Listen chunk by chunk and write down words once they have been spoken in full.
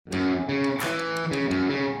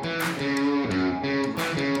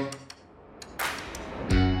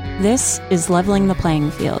This is Leveling the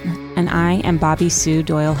Playing Field, and I am Bobby Sue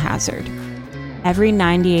Doyle Hazard. Every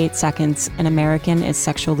 98 seconds, an American is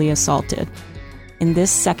sexually assaulted. In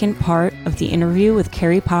this second part of the interview with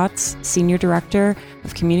Carrie Potts, Senior Director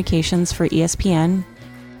of Communications for ESPN,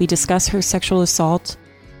 we discuss her sexual assault,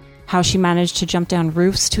 how she managed to jump down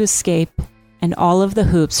roofs to escape, and all of the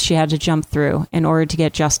hoops she had to jump through in order to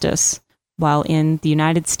get justice while in the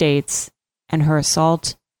United States, and her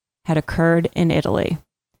assault had occurred in Italy.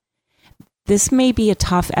 This may be a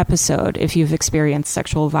tough episode if you've experienced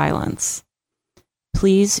sexual violence.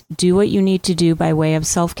 Please do what you need to do by way of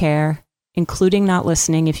self-care, including not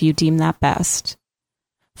listening if you deem that best.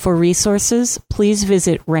 For resources, please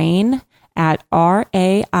visit RAINN at RAINN.org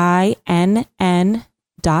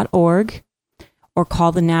or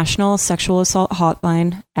call the National Sexual Assault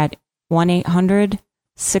Hotline at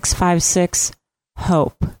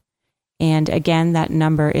 1-800-656-HOPE. And again, that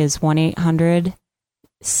number is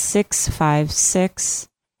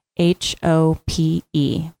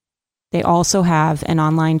 1-800-656-HOPE. They also have an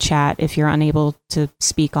online chat if you're unable to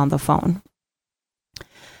speak on the phone.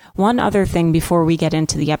 One other thing before we get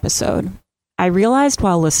into the episode. I realized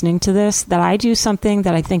while listening to this that I do something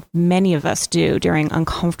that I think many of us do during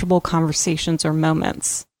uncomfortable conversations or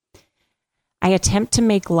moments. I attempt to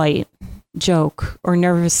make light, joke, or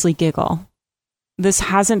nervously giggle. This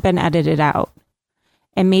hasn't been edited out.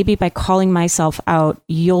 And maybe by calling myself out,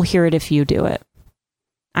 you'll hear it if you do it.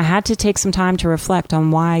 I had to take some time to reflect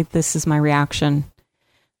on why this is my reaction.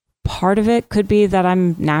 Part of it could be that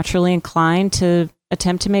I'm naturally inclined to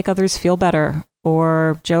attempt to make others feel better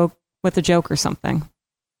or joke with a joke or something.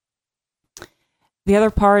 The other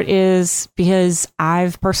part is because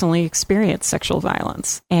I've personally experienced sexual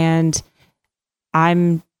violence and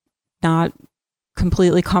I'm not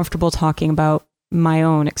completely comfortable talking about my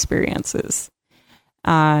own experiences.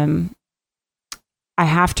 I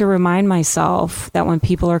have to remind myself that when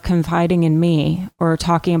people are confiding in me or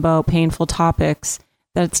talking about painful topics,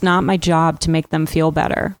 that it's not my job to make them feel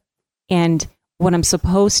better. And what I'm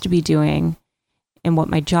supposed to be doing and what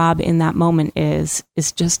my job in that moment is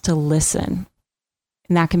just to listen.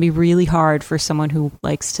 And that can be really hard for someone who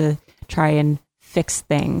likes to try and fix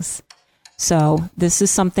things. So this is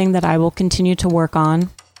something that I will continue to work on.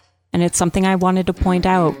 And it's something I wanted to point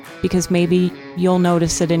out because maybe you'll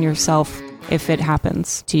notice it in yourself if it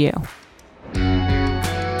happens to you.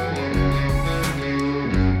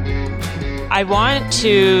 I want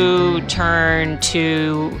to turn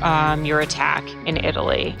to your attack in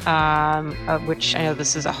Italy, which I know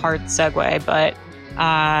this is a hard segue, but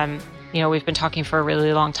we've been talking for a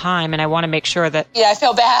really long time, and I want to make sure that... Yeah, I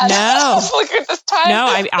feel bad. No. Look at this time. No,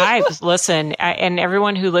 I listen, and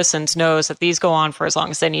everyone who listens knows that these go on for as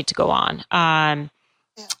long as they need to go on. And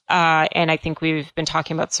I think we've been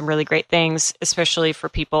talking about some really great things, especially for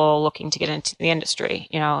people looking to get into the industry,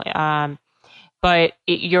 but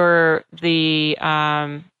the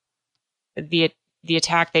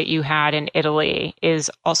attack that you had in Italy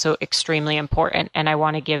is also extremely important, and I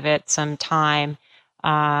want to give it some time.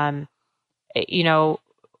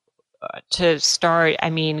 To start, I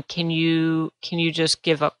mean, can you just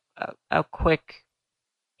give a quick,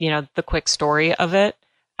 the quick story of it,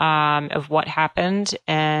 of what happened,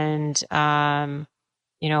 and and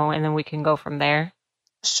then we can go from there.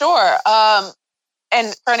 Sure.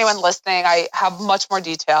 And for anyone listening, I have much more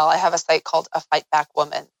detail. I have a site called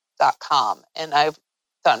afightbackwoman.com, and I've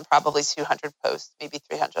done probably 200 posts, maybe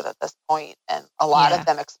 300 at this point, and a lot of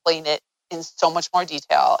them explain it in so much more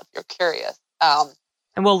detail if you're curious.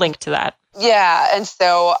 And we'll link to that. Yeah. And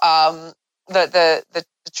so the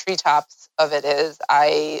treetops of it is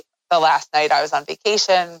the last night I was on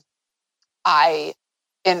vacation,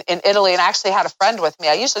 in Italy, and I actually had a friend with me.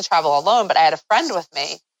 I usually travel alone, but I had a friend with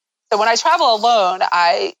me. So when I travel alone,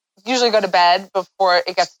 I usually go to bed before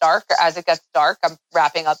it gets dark. As it gets dark, I'm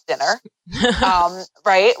wrapping up dinner,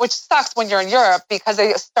 right? Which sucks when you're in Europe because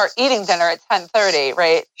they start eating dinner at 10:30,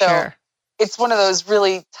 right? So sure. It's one of those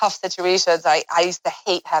really tough situations. I used to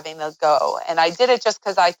hate having to go. And I did it just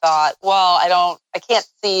because I thought, well, I can't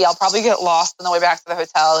see. I'll probably get lost on the way back to the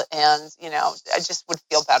hotel. And, I just would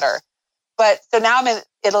feel better. But so now I'm in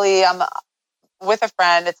Italy. I'm with a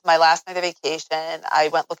friend. It's my last night of vacation. I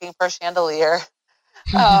went looking for a chandelier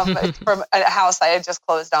from a house I had just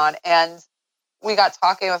closed on. And we got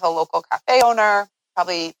talking with a local cafe owner,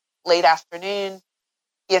 probably late afternoon.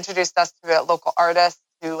 He introduced us to a local artist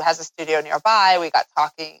who has a studio nearby. We got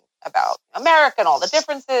talking about America and all the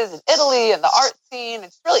differences in Italy and the art scene.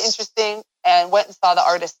 It's really interesting, and went and saw the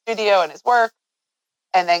artist's studio and his work,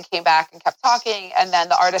 and then came back and kept talking. And then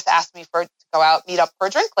the artist asked me to go out, meet up for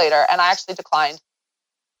a drink later. And I actually declined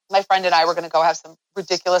my friend and I were going to go have some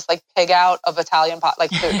ridiculous like pig out of Italian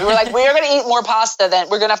like food. We were like, we are going to eat more pasta than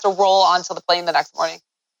we're going to have to roll onto the plane the next morning.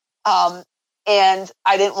 And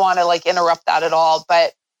I didn't want to like interrupt that at all.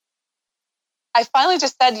 But I finally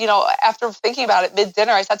just said, after thinking about it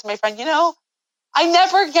mid-dinner, I said to my friend, I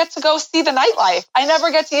never get to go see the nightlife. I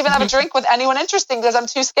never get to even have a drink with anyone interesting because I'm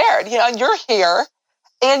too scared, and you're here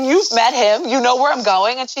and you've met him, you know where I'm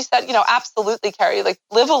going. And she said, absolutely, Carrie, like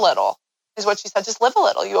live a little is what she said. Just live a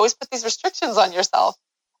little. You always put these restrictions on yourself.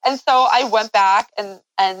 And so I went back and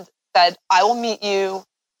said, I will meet you,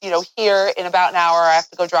 here in about an hour. I have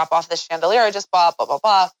to go drop off this chandelier I just bought, blah, blah,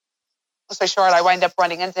 blah. So short, I wind up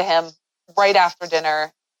running into him right after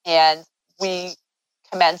dinner, and we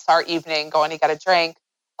commence our evening going to get a drink,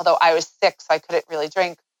 although I was sick, so I couldn't really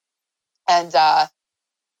drink. And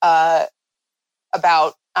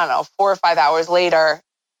about, 4 or 5 hours later,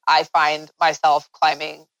 I find myself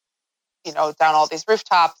climbing, down all these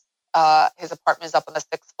rooftops. His apartment is up on the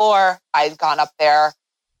 6th floor. I'd gone up there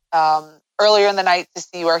earlier in the night to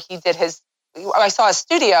see where he did I saw his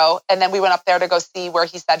studio, and then we went up there to go see where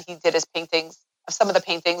he said he did his paintings, some of the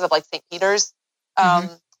paintings of like St. Peter's,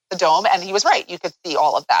 the dome. And he was right. You could see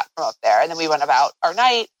all of that from up there. And then we went about our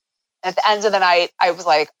night. And at the end of the night, I was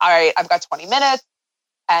like, all right, I've got 20 minutes.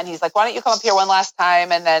 And he's like, why don't you come up here one last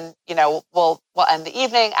time? And then, we'll end the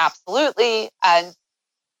evening. Absolutely. And,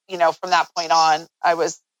 from that point on, I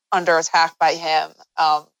was under attack by him.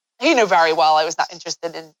 He knew very well I was not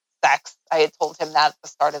interested in sex. I had told him that at the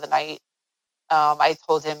start of the night. I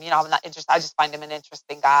told him, I'm not interested. I just find him an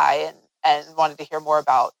interesting guy and wanted to hear more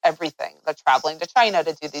about everything, like traveling to China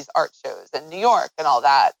to do these art shows in New York and all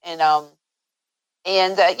that. And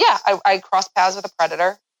I crossed paths with a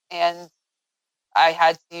predator, and I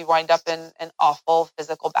had to wind up in an awful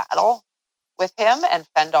physical battle with him and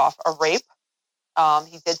fend off a rape.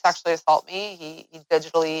 He did sexually assault me. He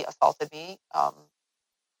digitally assaulted me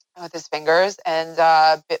with his fingers and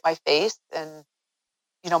bit my face and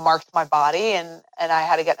marked my body, and I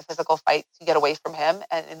had to get in a physical fight to get away from him.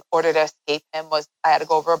 And in order to escape him I had to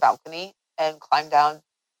go over a balcony and climb down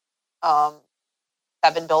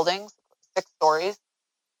 7 buildings, 6 stories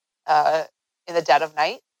in the dead of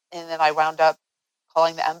night. And then I wound up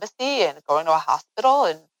calling the embassy and going to a hospital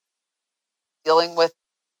and dealing with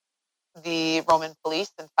the Roman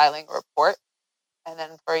police and filing a report. And then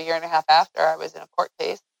for 1.5 years after, I was in a court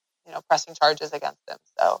case, pressing charges against him.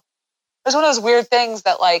 So it was one of those weird things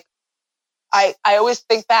that like, I always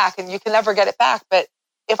think back, and you can never get it back. But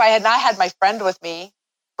if I had not had my friend with me,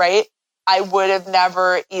 right, I would have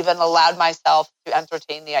never even allowed myself to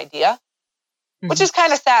entertain the idea, which is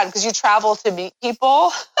kind of sad because you travel to meet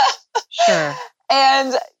people. Sure.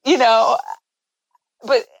 And,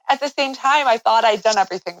 but at the same time, I thought I'd done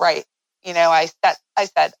everything right. I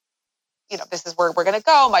said, this is where we're going to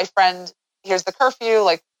go. My friend, here's the curfew.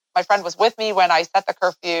 Like, my friend was with me when I set the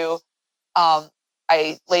curfew.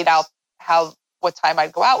 I laid out what time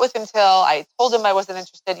I'd go out with him till. I told him I wasn't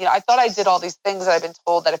interested. I thought I did all these things that I've been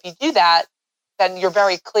told that if you do that, then you're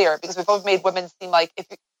very clear, because we've both made women seem like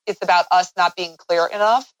it's about us not being clear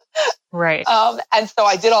enough. Right. And so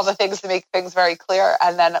I did all the things to make things very clear.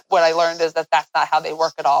 And then what I learned is that that's not how they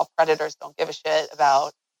work at all. Predators don't give a shit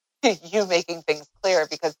about you making things clear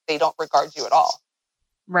because they don't regard you at all.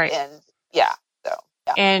 Right. And yeah.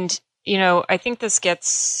 And, I think this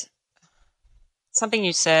gets something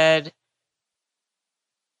you said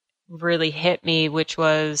really hit me, which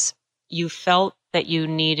was you felt that you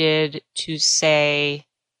needed to say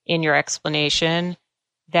in your explanation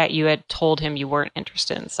that you had told him you weren't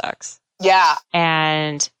interested in sex. Yeah.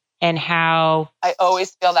 And how I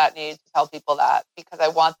always feel that need to tell people that, because I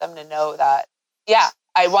want them to know that. Yeah.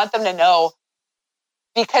 I want them to know,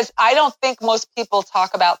 because I don't think most people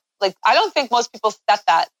talk about, like, I don't think most people set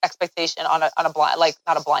that expectation on a blind, like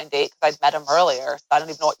not a blind date, because I'd met him earlier. So I don't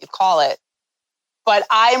even know what you'd call it. But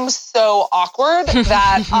I'm so awkward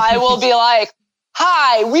that I will be like,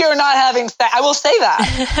 hi, we are not having sex. I will say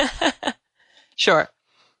that. Sure.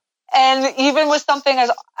 And even with something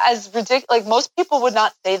as ridiculous, like most people would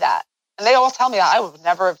not say that. And they all tell me I would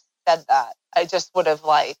never have said that. I just would have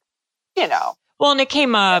like, Well, and it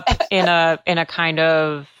came up in a kind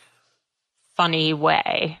of funny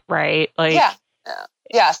way, right? Like, yeah.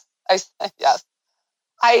 Yes. Yes.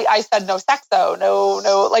 I said no sex though.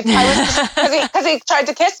 No. Like I was, because he tried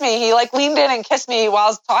to kiss me. He like leaned in and kissed me while I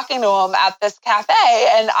was talking to him at this cafe.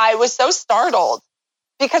 And I was so startled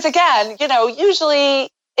because again, usually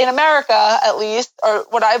in America, at least, or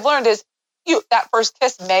what I've learned is that first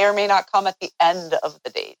kiss may or may not come at the end of the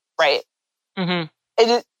date. Right.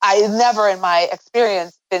 Mm-hmm. I never in my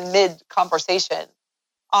experience been mid conversation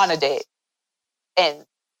on a date. And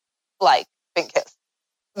like been kissed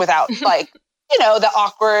without like, you know, the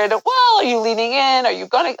awkward, well, are you leaning in? Are you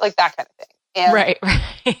going to, like, that kind of thing. And right.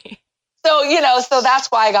 so, you know, so that's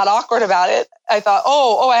why I got awkward about it. I thought,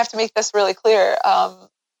 I have to make this really clear.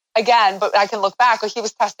 Again, but I can look back, he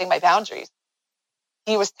was testing my boundaries.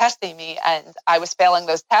 He was testing me, and I was failing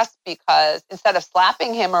those tests because instead of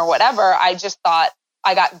slapping him or whatever, I just thought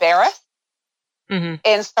I got embarrassed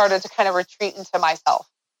and started to kind of retreat into myself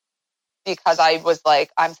because I was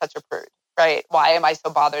like, I'm such a prude, right? Why am I so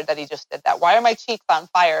bothered that he just did that? Why are my cheeks on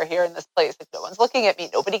fire here in this place? Like, no one's looking at me.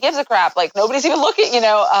 Nobody gives a crap. Like, nobody's even looking, you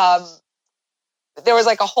know. There was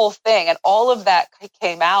like a whole thing, and all of that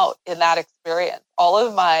came out in that experience. All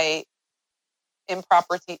of my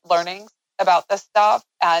improper learnings about this stuff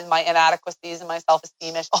and my inadequacies and my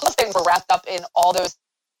self-esteem, all those things were wrapped up in all those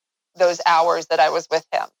hours that I was with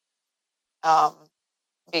him,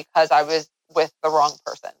 because I was with the wrong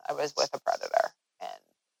person. I was with a predator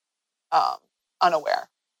and unaware.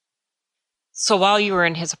 So while you were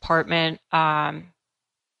in his apartment,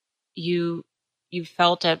 you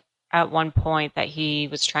felt at one point that he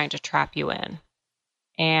was trying to trap you in,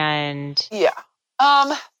 and yeah,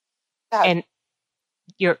 and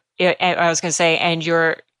I was going to say, and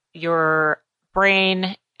your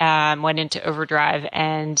brain went into overdrive,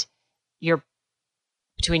 and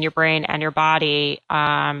between your brain and your body,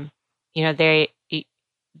 you know,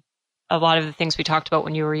 a lot of the things we talked about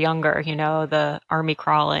when you were younger, you know, the army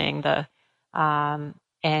crawling,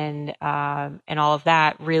 and all of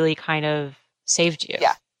that really kind of saved you.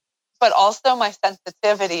 Yeah. But also my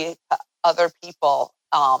sensitivity to other people,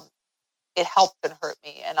 it helped and hurt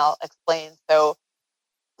me. And I'll explain. So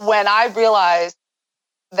when I realized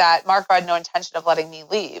that Marco had no intention of letting me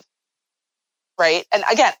leave, right? And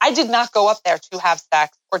again, I did not go up there to have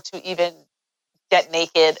sex or to even get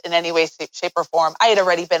naked in any way, shape, or form. I had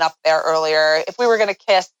already been up there earlier. If we were going to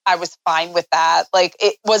kiss, I was fine with that. Like,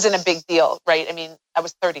 it wasn't a big deal, right? I mean, I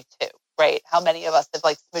was 32, right? How many of us have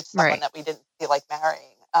like smooched someone that we didn't feel like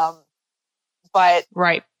marrying? But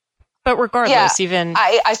right. But regardless, even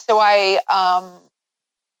well,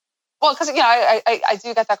 because, you know, I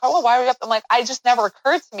do get that call. Well, why are you up? I'm like, I just never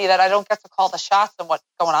occurred to me that I don't get to call the shots on what's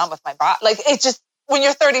going on with my body. Like, it's just, when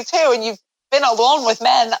you're 32 and you've been alone with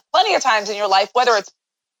men plenty of times in your life, whether it's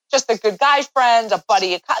just a good guy friend, a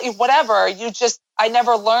buddy, whatever, I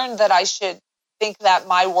never learned that I should think that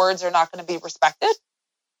my words are not going to be respected.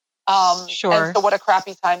 Sure. And so what a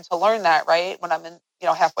crappy time to learn that, right? When I'm in, you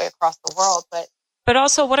know, halfway across the world, But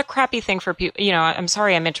also, what a crappy thing for people, you know, I'm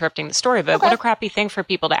sorry I'm interrupting the story, but what a crappy thing for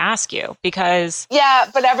people to ask you, because... Yeah,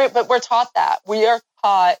 but we're taught that. We are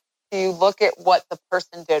taught to look at what the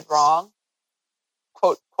person did wrong,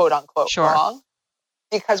 quote unquote, wrong,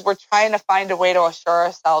 because we're trying to find a way to assure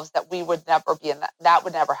ourselves that we would never be in that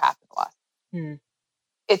would never happen to us.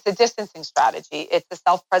 It's a distancing strategy. It's a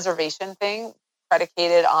self-preservation thing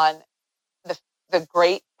predicated on the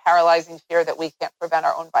great paralyzing fear that we can't prevent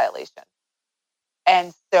our own violation.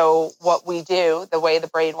 And so what we do, the way the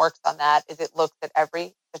brain works on that, is it looks at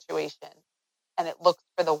every situation and it looks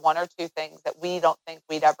for the one or two things that we don't think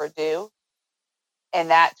we'd ever do. And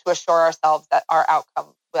that to assure ourselves that our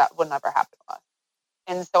outcome that would never happen to us.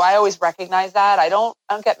 And so I always recognize that. I don't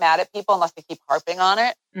get mad at people unless they keep harping on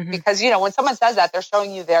it. Because, you know, when someone says that, they're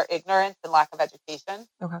showing you their ignorance and lack of education.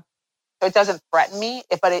 Okay. So it doesn't threaten me.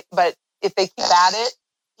 But if they keep at it,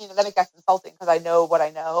 you know, then it gets insulting because I know what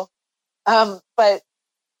I know. But,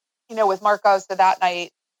 you know, with Marco, so that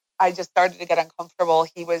night I just started to get uncomfortable.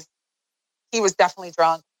 He was definitely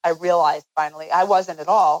drunk. I realized finally I wasn't at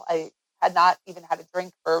all. I had not even had a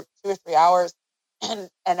drink for 2 or 3 hours. And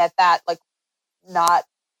at that, like, I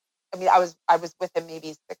was with him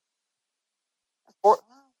maybe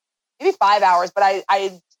 5 hours, but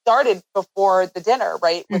I started before the dinner,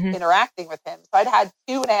 right? With interacting with him. So I'd had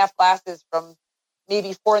 2.5 glasses from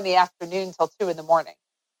maybe 4 p.m. till 2 a.m.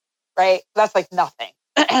 Right? That's like nothing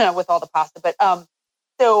with all the pasta. But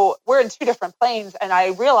so we're in 2 different planes, and I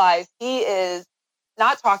realized he is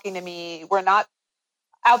not talking to me. We're not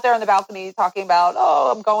out there on the balcony talking about,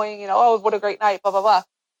 oh, I'm going, you know, oh, what a great night, blah, blah, blah.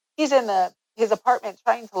 He's in his apartment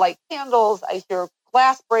trying to light candles. I hear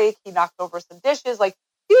glass break. He knocked over some dishes. Like,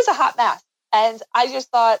 he was a hot mess. And I just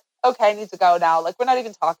thought, okay, I need to go now. Like, we're not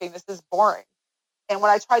even talking. This is boring. And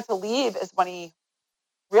when I tried to leave is when he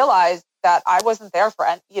realized that I wasn't there for,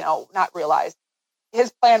 you know, not realized.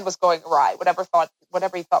 His plan was going awry, whatever he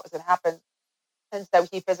thought was going to happen. And so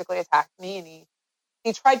he physically attacked me, and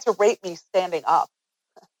he tried to rape me standing up.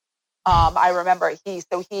 I remember he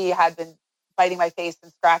had been biting my face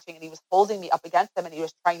and scratching, and he was holding me up against him, and he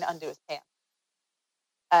was trying to undo his pants.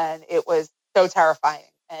 And it was so terrifying.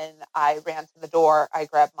 and I ran to the door. I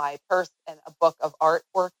grabbed my purse and a book of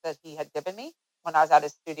artwork that he had given me when I was at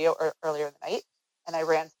his studio earlier in the night. And I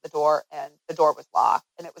ran to the door, and the door was locked,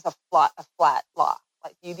 and it was a flat lock.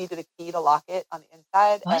 Like you needed a key to lock it on the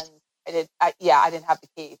inside. What? And I didn't have the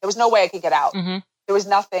key. There was no way I could get out. Mm-hmm. There was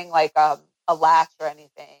nothing like a latch or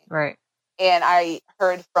anything. Right. And I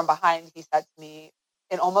heard from behind, he said to me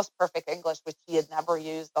in almost perfect English, which he had never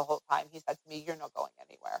used the whole time. He said to me, "You're not going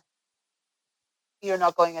anywhere. You're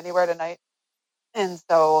not going anywhere tonight." And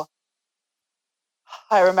so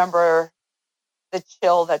I remember the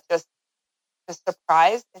chill that just the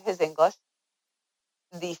surprise at his English,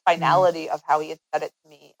 the finality of how he had said it to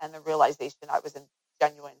me, and the realization I was in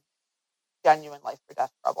genuine life or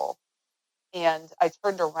death trouble. And I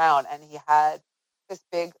turned around, and he had this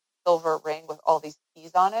big silver ring with all these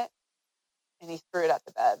keys on it, and he threw it at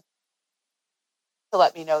the bed to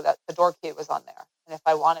let me know that the door key was on there. And if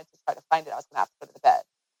I wanted to try to find it, I was going to have to go to the bed,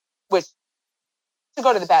 which to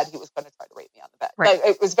go to the bed, he was going to try to rape me on the bed. Right.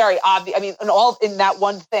 Like, it was very obvious. I mean, in that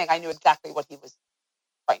one thing, I knew exactly what he was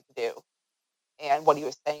trying to do and what he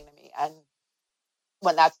was saying to me. And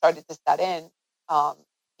when that started to set in,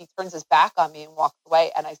 he turns his back on me and walks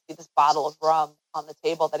away. And I see this bottle of rum on the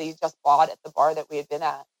table that he just bought at the bar that we had been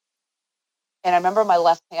at. And I remember my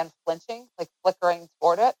left hand flinching, like flickering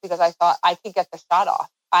toward it, because I thought I could get the shot off.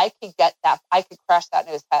 I could crash that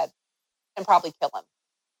in his head and probably kill him.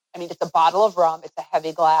 I mean, it's a bottle of rum. It's a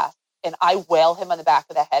heavy glass. And I whale him on the back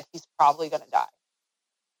of the head. He's probably going to die.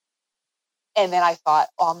 And then I thought,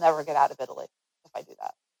 I'll never get out of Italy if I do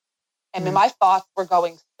that. And my thoughts were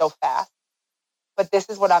going so fast. But this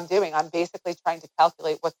is what I'm doing. I'm basically trying to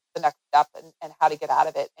calculate what's the next step and how to get out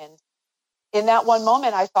of it. And in that one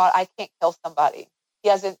moment, I thought, I can't kill somebody.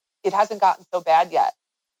 It hasn't gotten so bad yet.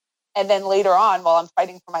 And then later on, while I'm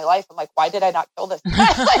fighting for my life, I'm like, why did I not kill this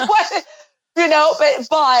guy? Like, what? You know, but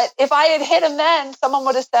if I had hit him then, someone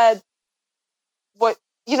would have said, what,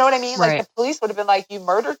 you know what I mean? Like the police would have been like, you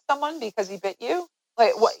murdered someone because he bit you?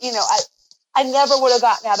 Like, what, you know, I never would have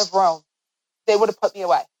gotten out of Rome. They would have put me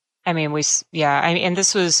away. I mean, and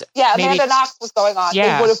this was. Yeah, Amanda Knox was going on.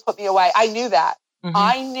 Yeah. They would have put me away. I knew that. Mm-hmm.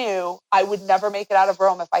 I knew I would never make it out of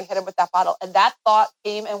Rome if I hit him with that bottle. And that thought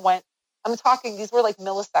came and went. I'm talking, these were like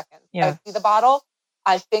milliseconds. Yeah. I see the bottle.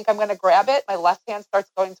 I think I'm going to grab it. My left hand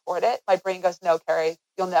starts going toward it. My brain goes, no, Carrie,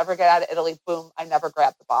 you'll never get out of Italy. Boom. I never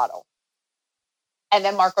grabbed the bottle. And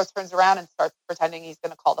then Marco turns around and starts pretending he's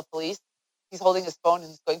going to call the police. He's holding his phone and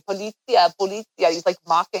he's going, Polizia, Polizia. He's like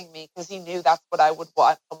mocking me because he knew that's what I would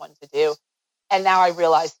want someone to do. And now I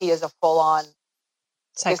realize he is a full-on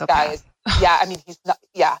psychopath. This guy is, yeah, I mean, he's not,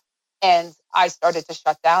 yeah. And I started to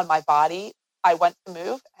shut down my body. I went to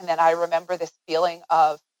move. And then I remember this feeling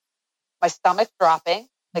of my stomach dropping,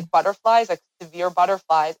 like butterflies, like severe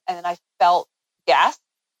butterflies. And then I felt gas,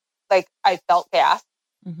 like I felt gas.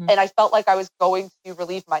 Mm-hmm. And I felt like I was going to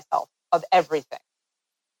relieve myself of everything.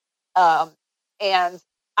 And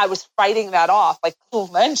I was fighting that off, like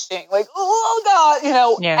clenching, like, oh God, you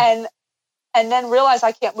know, yeah. And then realized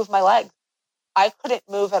I can't move my legs. I couldn't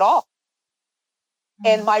move at all. Mm-hmm.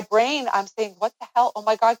 And my brain, I'm saying, what the hell? Oh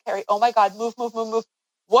my God, Carrie. Oh my God, move.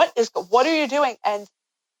 What are you doing? And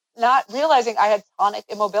not realizing I had tonic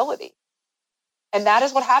immobility. And that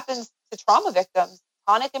is what happens to trauma victims.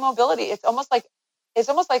 Tonic immobility. It's almost like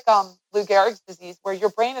Lou Gehrig's disease, where your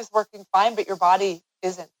brain is working fine, but your body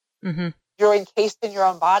isn't. Mm-hmm. You're encased in your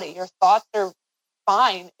own body. Your thoughts are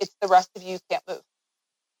fine. It's the rest of you can't move.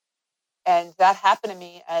 And that happened to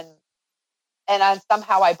me. And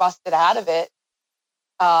somehow I busted out of it.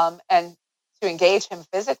 And to engage him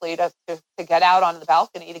physically, to get out on the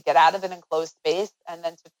balcony, to get out of an enclosed space, and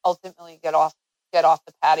then to ultimately get off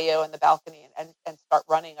the patio and the balcony and start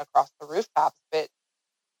running across the rooftops. But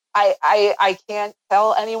I can't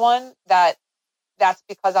tell anyone that that's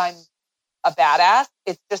because I'm a badass.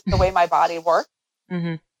 It's just the way my body works.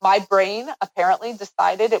 Mm-hmm. My brain apparently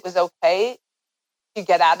decided it was okay to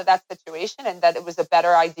get out of that situation and that it was a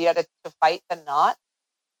better idea to fight than not.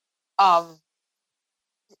 I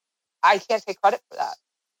can't take credit for that.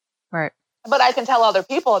 Right. But I can tell other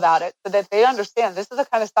people about it so that they understand this is the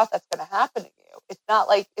kind of stuff that's going to happen to you. It's not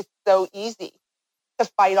like it's so easy to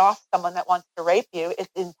fight off someone that wants to rape you. It's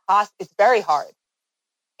impossible. It's very hard.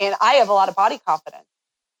 And I have a lot of body confidence.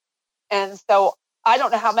 And so I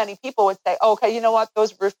don't know how many people would say, oh, okay, you know what?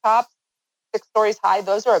 Those rooftops, 6 stories high,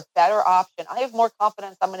 those are a better option. I have more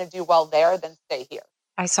confidence I'm going to do well there than stay here.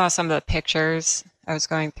 I saw some of the pictures. I was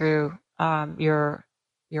going through your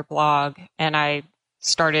blog, and I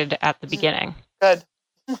started at the beginning. Good.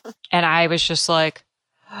 And I was just like,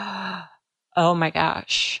 oh my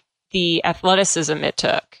gosh, the athleticism it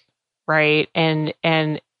took, right? And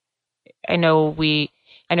I know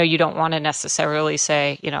you don't want to necessarily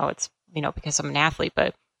say, it's, because I'm an athlete,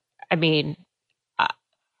 but I mean,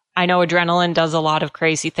 I know adrenaline does a lot of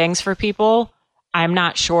crazy things for people. I'm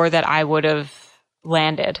not sure that I would have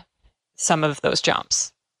landed some of those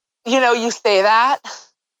jumps. You say that.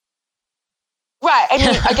 Right. I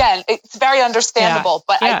mean, again, it's very understandable,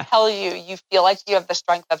 but I tell you, you feel like you have the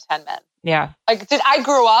strength of 10 men. Yeah. Like, I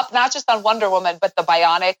grew up not just on Wonder Woman, but the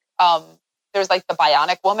Bionic, there's like the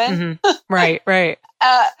Bionic Woman. Mm-hmm. Right.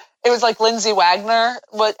 It was like Lindsay Wagner,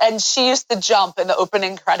 and she used to jump in the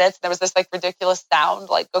opening credits. There was this like ridiculous sound,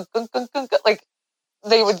 like gung, gung, gung, gung, gung, like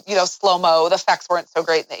they would, slow-mo. The effects weren't so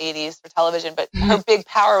great in the 80s for television, but her big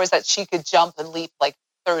power was that she could jump and leap like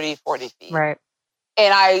 30, 40 feet. Right.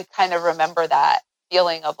 And I kind of remember that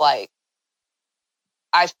feeling of like,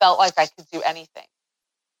 I felt like I could do anything.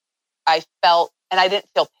 And I didn't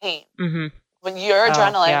feel pain. Mm-hmm. When your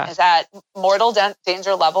adrenaline is at mortal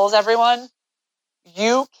danger levels, everyone,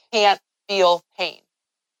 you can't feel pain.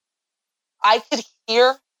 I could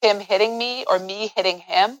hear him hitting me or me hitting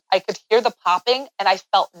him. I could hear the popping and I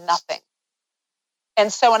felt nothing.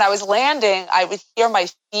 And so when I was landing, I would hear my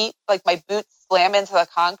feet, like my boots slam into the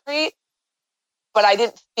concrete, but I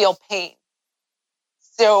didn't feel pain.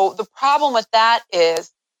 So the problem with that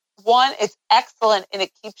is, one, it's excellent and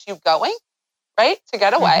it keeps you going, right, to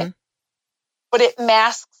get away, mm-hmm. but it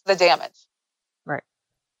masks the damage. Right.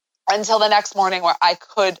 Until the next morning where I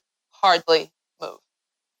could hardly move.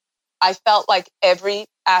 I felt like every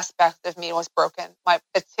aspect of me was broken. My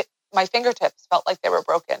fingertips felt like they were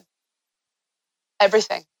broken.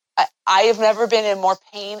 Everything. I have never been in more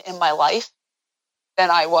pain in my life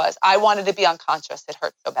than I was. I wanted to be unconscious. It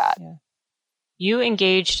hurt so bad. Yeah. You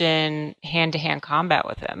engaged in hand-to-hand combat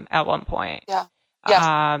with him at one point. Yeah.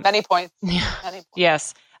 Yes. Many points. Yeah. Many points.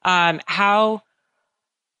 Yes. How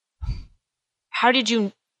did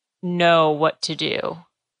you know what to do?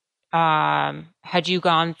 Had you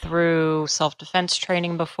gone through self-defense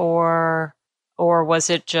training before, or was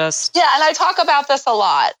it just... Yeah, and I talk about this a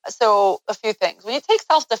lot. So a few things. When you take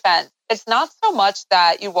self-defense, it's not so much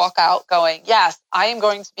that you walk out going, yes, I am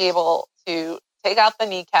going to be able to take out the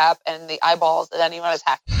kneecap and the eyeballs of anyone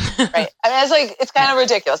attacking me, right? I mean, it's kind of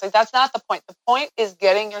ridiculous. Like, that's not the point. The point is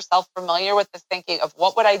getting yourself familiar with the thinking of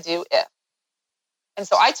what would I do if. And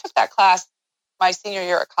so I took that class my senior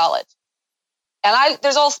year at college. And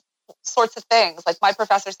there's all sorts of things. Like my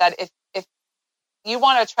professor said, if you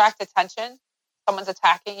want to attract attention, someone's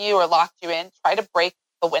attacking you or locked you in, try to break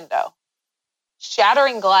the window.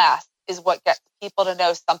 Shattering glass is what gets people to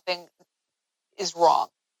know something is wrong,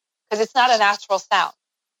 because it's not a natural sound.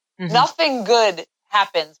 Mm-hmm. Nothing good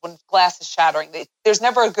happens when glass is shattering. There's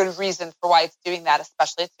never a good reason for why it's doing that,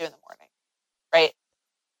 especially at 2 a.m, right?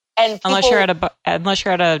 And unless you're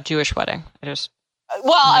at a Jewish wedding,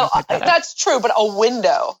 that's true, but a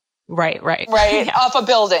window, right, yeah. Off a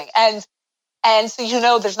building, and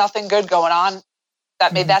so there's nothing good going on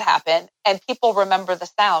that made that happen, and people remember the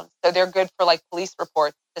sound, so they're good for like police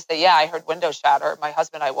reports to say, yeah, I heard windows shatter. My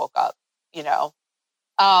husband, I woke up,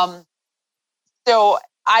 So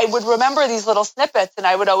I would remember these little snippets, and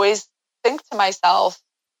I would always think to myself,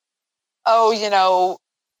 I'd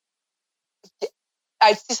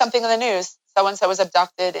see something in the news. So-and-so was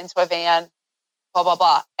abducted into a van, blah, blah,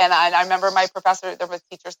 blah. And I remember my professor, there was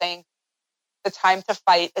a teacher saying, the time to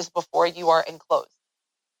fight is before you are enclosed.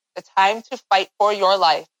 The time to fight for your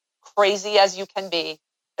life, crazy as you can be,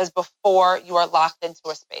 is before you are locked into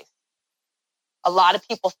a space. A lot of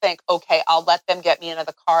people think, okay, I'll let them get me into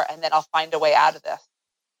the car and then I'll find a way out of this.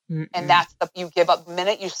 Mm-mm. And that's you give up. The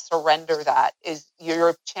minute you surrender that, is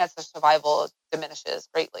your chance of survival diminishes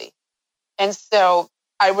greatly. And so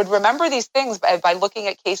I would remember these things by looking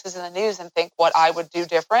at cases in the news and think what I would do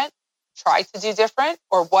different, try to do different,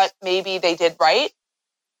 or what maybe they did right.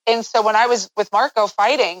 And so when I was with Marco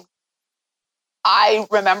fighting, I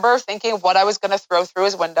remember thinking of what I was going to throw through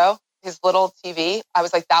his window, his little TV. I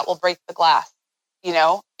was like, that will break the glass,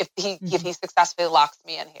 if he successfully locks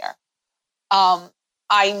me in here.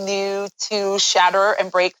 I knew to shatter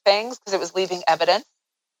and break things because it was leaving evidence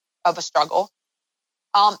of a struggle.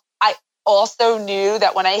 I also knew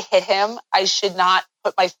that when I hit him, I should not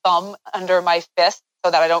put my thumb under my fist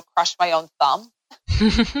so that I don't crush my own thumb.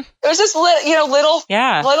 It was just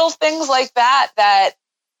little things like that.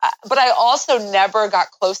 But I also never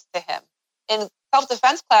got close to him. In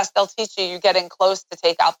self-defense class, they'll teach you getting close to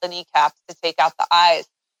take out the kneecaps, to take out the eyes.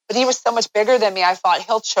 But he was so much bigger than me. I thought,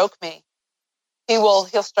 he'll choke me.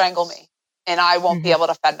 He'll strangle me, and I won't be able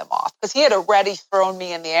to fend him off, because he had already thrown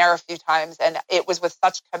me in the air a few times, and it was with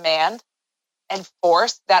such command and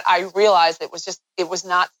force that I realized it was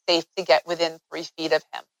not safe to get within 3 feet of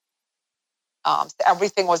him. So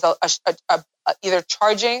everything was either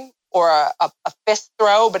charging or a fist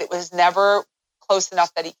throw, but it was never close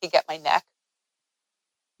enough that he could get my neck.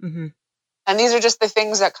 Mm-hmm. And these are just the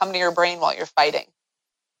things that come to your brain while you're fighting.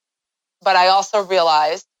 But I also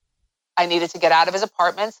realized I needed to get out of his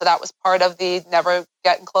apartment. So that was part of the never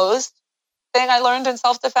get enclosed thing I learned in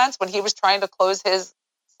self-defense. When he was trying to close his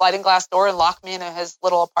sliding glass door and lock me in his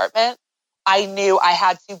little apartment, I knew I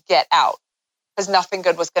had to get out because nothing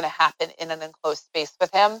good was going to happen in an enclosed space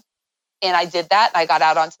with him. And I did that, and I got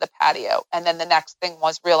out onto the patio. And then the next thing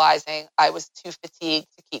was realizing I was too fatigued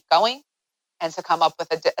to keep going and to come up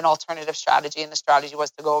with an alternative strategy. And the strategy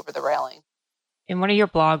was to go over the railing. In one of your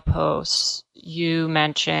blog posts, you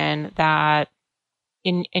mentioned that,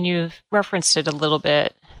 and you've referenced it a little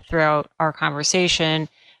bit throughout our conversation.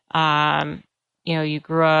 You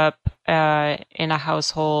grew up in a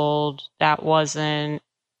household that wasn't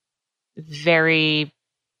very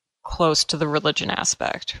close to the religion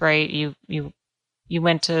aspect, right? You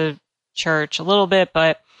went to church a little bit,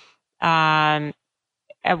 but at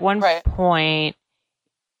one point,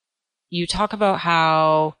 you talk about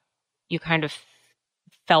how you kind of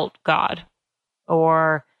felt God,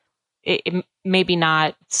 or it maybe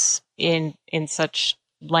not in such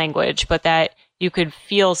language, but that you could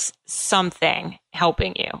feel something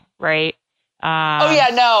helping you, right?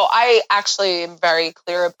 I actually am very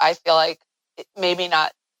clear. I feel like maybe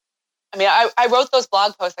not. I mean, I wrote those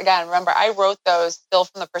blog posts again. Remember, I wrote those still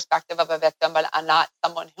from the perspective of a victim, but I'm not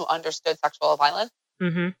someone who understood sexual violence.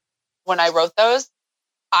 Mm-hmm. When I wrote those,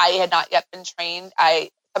 I had not yet been trained.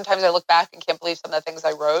 Sometimes I look back and can't believe some of the things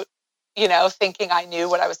I wrote, thinking I knew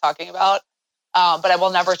what I was talking about. But I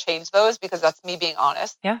will never change those because that's me being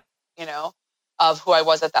honest. Yeah. Of who I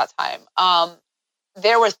was at that time.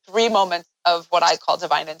 There were 3 moments of what I call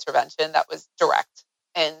divine intervention that was direct.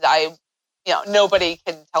 And nobody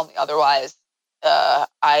can tell me otherwise.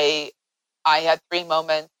 I had 3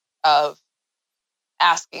 moments of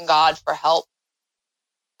asking God for help.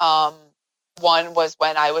 One was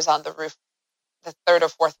when I was on the roof, the 3rd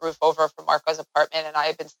or 4th roof over from Marco's apartment, and I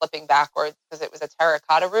had been slipping backwards because it was a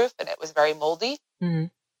terracotta roof and it was very moldy. Mm-hmm.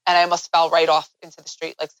 And I almost fell right off into the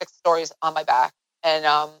street, like 6 stories on my back. And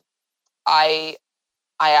I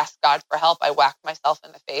asked God for help. I whacked myself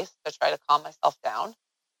in the face to try to calm myself down.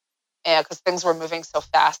 And because things were moving so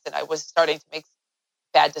fast and I was starting to make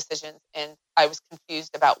bad decisions, and I was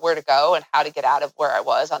confused about where to go and how to get out of where I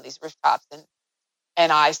was on these rooftops.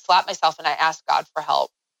 And I slapped myself and I asked God for help.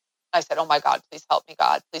 I said, "Oh my God, please help me,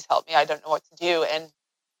 God, please help me. I don't know what to do." And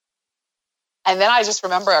then I just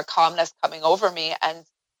remember a calmness coming over me, and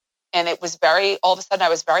it was all of a sudden I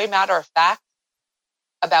was very matter of fact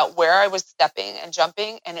about where I was stepping and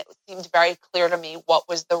jumping. And it seemed very clear to me what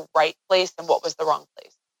was the right place and what was the wrong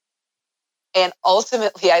place. And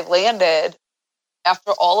ultimately I landed,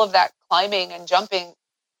 after all of that climbing and jumping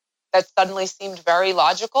that suddenly seemed very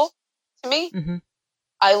logical to me. Mm-hmm.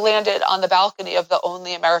 I landed on the balcony of the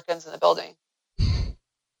only Americans in the building.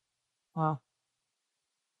 Wow.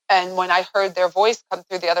 And when I heard their voice come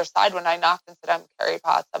through the other side, when I knocked and said, "I'm Carrie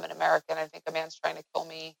Potts, I'm an American. I think a man's trying to kill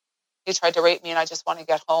me. He tried to rape me and I just want to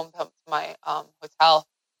get home to my hotel."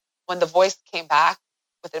 When the voice came back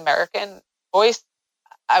with an American voice,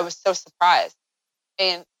 I was so surprised.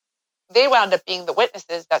 And they wound up being the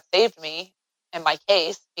witnesses that saved me in my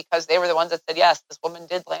case, because they were the ones that said, "Yes, this woman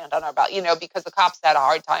did land on our balcony," because the cops had a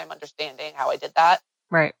hard time understanding how I did that.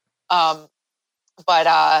 Right.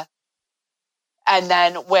 And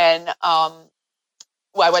then when I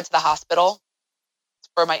went to the hospital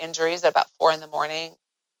for my injuries at about 4 a.m,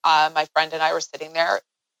 my friend and I were sitting there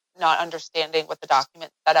not understanding what the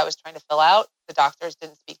document said I was trying to fill out. The doctors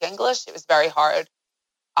didn't speak English. It was very hard.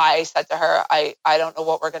 I said to her, I don't know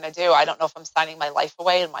what we're going to do. I don't know if I'm signing my life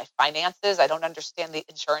away and my finances. I don't understand the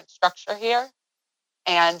insurance structure here.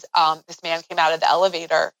 And this man came out of the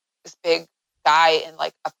elevator, this big guy in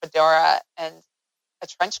like a fedora and a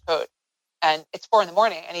trench coat. And it's 4 a.m.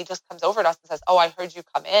 and he just comes over to us and says, "Oh, I heard you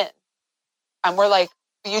come in." And we're like,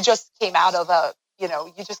 "You just came out of a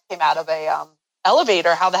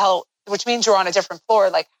elevator. How the hell?" Which means you're on a different floor.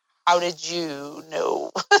 Like, how did you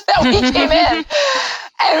know that we came in?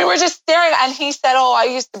 And we were just staring. And he said, "Oh, I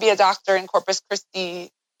used to be a doctor in Corpus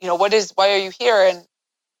Christi. Why are you here?"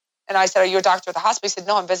 And I said, "Are you a doctor at the hospital?" He said,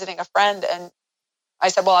 "No, I'm visiting a friend." And I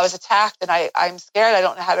said, "Well, I was attacked and I'm scared. I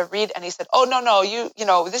don't know how to read." And he said, "Oh, no,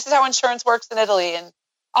 this is how insurance works in Italy. And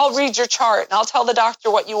I'll read your chart and I'll tell the doctor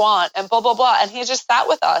what you want and blah, blah, blah." And he just sat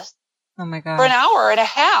with us. Oh my God. For an hour and a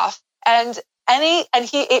half. And And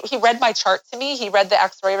he read my chart to me. He read the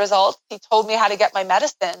x-ray results. He told me how to get my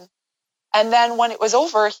medicine. And then when it was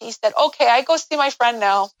over, he said, okay, I go see my friend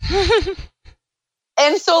now.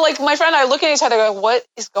 And so like my friend and I look at each other going, what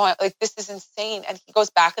is going on? Like, this is insane. And he goes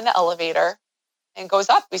back in the elevator and goes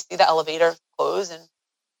up. We see the elevator close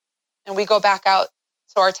and we go back out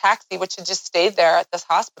to our taxi, which had just stayed there at this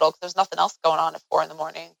hospital because there's nothing else going on at 4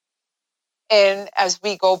 a.m. And as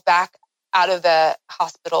we go back out of the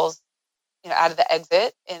hospitals, out of the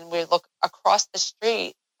exit, and we look across the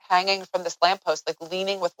street, hanging from this lamppost, like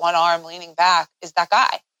leaning with one arm, leaning back, is that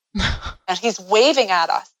guy. And he's waving at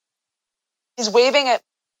us. He's waving at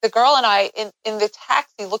the girl and I in the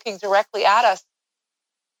taxi, looking directly at us.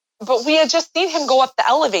 But we had just seen him go up the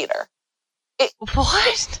elevator.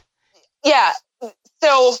 What? Yeah.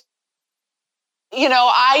 So,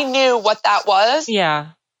 I knew what that was. Yeah.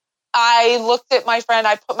 I looked at my friend.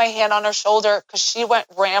 I put my hand on her shoulder because she went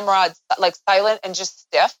ramrod, like silent and just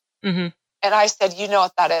stiff. Mm-hmm. And I said, you know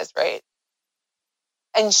what that is, right?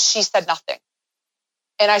 And she said nothing.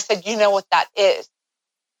 And I said, you know what that is?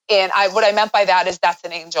 And what I meant by that is that's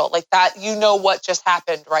an angel. Like that, what just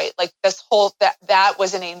happened, right? Like this whole, that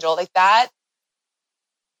was an angel. Like that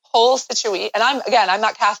whole situation. And I'm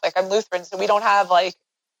not Catholic. I'm Lutheran. So we don't have like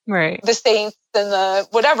the saints and the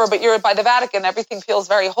whatever, but you're by the Vatican. Everything feels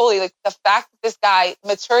very holy. Like the fact that this guy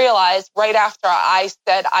materialized right after I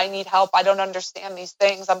said, I need help. I don't understand these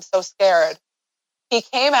things. I'm so scared. He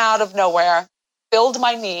came out of nowhere, filled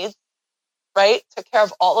my needs, right? Took care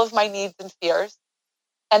of all of my needs and fears,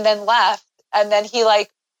 and then left. And then he like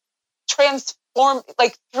transformed,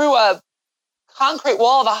 like through a concrete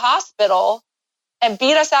wall of a hospital and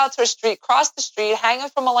beat us out to a street, crossed the street, hanging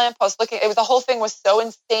from a lamppost, the whole thing was so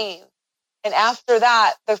insane. And after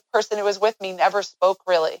that, the person who was with me never spoke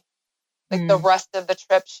really. Like the rest of the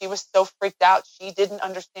trip, she was so freaked out. She didn't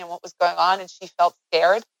understand what was going on and she felt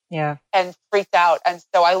scared and freaked out. And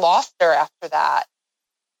so I lost her after that.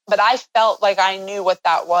 But I felt like I knew what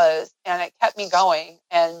that was and it kept me going.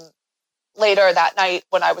 And later that night,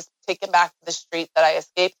 when I was taken back to the street that I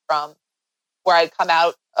escaped from, where I'd come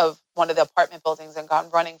out of one of the apartment buildings and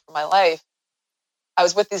gone running for my life, I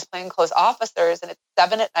was with these plainclothes officers, and it's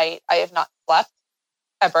 7 p.m. I have not slept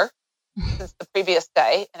ever since the previous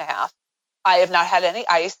day and a half. I have not had any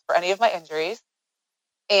ice for any of my injuries.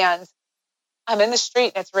 And I'm in the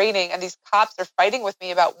street and it's raining and these cops are fighting with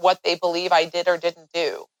me about what they believe I did or didn't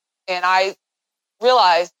do. And I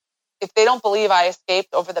realized if they don't believe I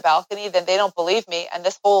escaped over the balcony, then they don't believe me. And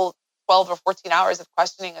this whole 12 or 14 hours of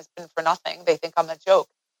questioning has been for nothing. They think I'm a joke.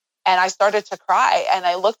 And I started to cry and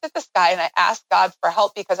I looked at this guy and I asked God for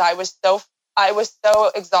help because I was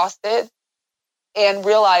so exhausted and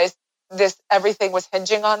realized everything was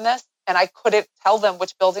hinging on this. And I couldn't tell them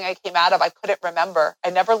which building I came out of. I couldn't remember. I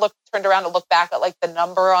never turned around to look back at like the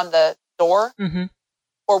number on the door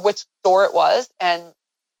or which door it was. And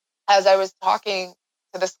as I was talking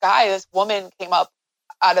to this guy, this woman came up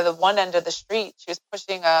out of the one end of the street. She was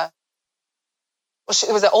pushing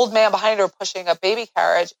it was an old man behind her pushing a baby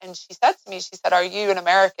carriage. And she said to me, she said, "Are you an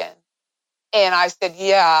American?" And I said,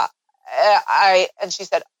 "Yeah." And she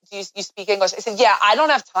said, "Do you speak English?" I said, "Yeah, I don't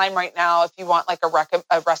have time right now if you want like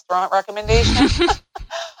a restaurant recommendation."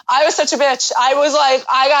 I was such a bitch. I was like,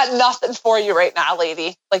 I got nothing for you right now,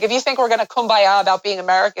 lady. Like, if you think we're going to kumbaya about being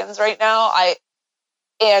Americans right now,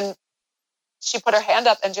 and she put her hand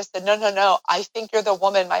up and just said, no. I think you're the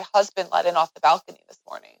woman my husband let in off the balcony this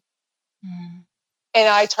morning. And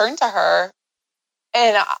I turned to her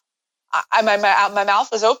and my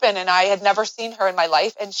mouth was open and I had never seen her in my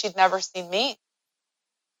life and she'd never seen me.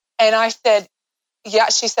 And I said, yeah.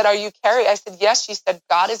 She said, "Are you Carrie?" I said, "Yes." She said,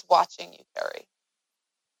 "God is watching you, Carrie."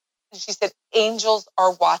 And she said, "Angels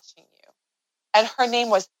are watching you." And her name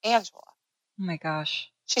was Angela. Oh my gosh.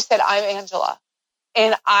 She said, "I'm Angela."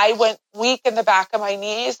 And I went weak in the back of my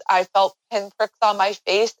knees. I felt pinpricks on my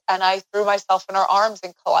face and I threw myself in her arms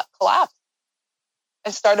and collapsed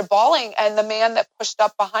and started bawling. And the man that pushed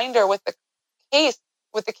up behind her with the case,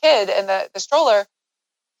 with the kid and the stroller,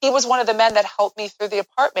 he was one of the men that helped me through the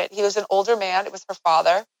apartment. He was an older man. It was her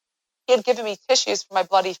father. He had given me tissues for my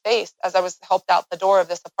bloody face as I was helped out the door of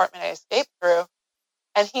this apartment I escaped through.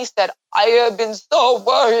 And he said, "I have been so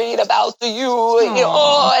worried about you."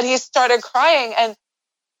 And he started crying. And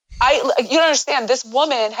you don't understand, this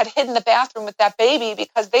woman had hidden the bathroom with that baby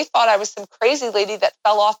because they thought I was some crazy lady that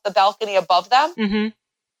fell off the balcony above them.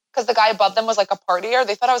 Because the guy above them was like a partier.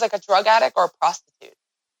 They thought I was like a drug addict or a prostitute.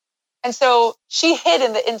 And so she hid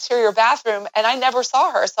in the interior bathroom and I never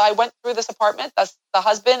saw her. So I went through this apartment. The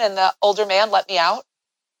husband and the older man let me out.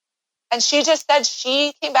 And she just said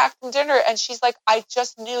she came back from dinner and she's like, "I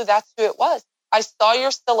just knew that's who it was." I saw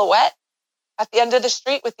your silhouette at the end of the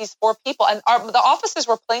street with these 4 people. And the officers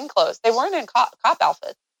were plainclothes. They weren't in cop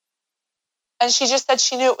outfits. And she just said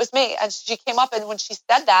she knew it was me. And she came up, and when she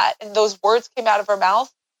said that and those words came out of her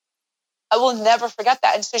mouth, I will never forget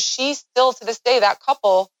that. And so she still, to this day, that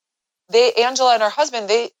couple, Angela and her husband,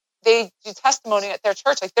 they do testimony at their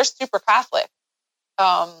church. Like, they're super Catholic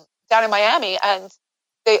down in Miami. And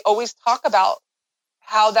they always talk about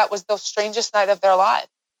how that was the strangest night of their life.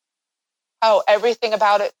 How everything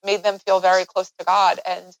about it made them feel very close to God.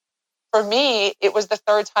 And for me, it was the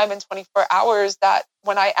 3rd time in 24 hours that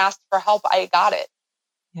when I asked for help, I got it.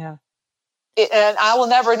 Yeah. And I will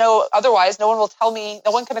never know otherwise. No one will tell me.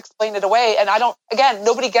 No one can explain it away. And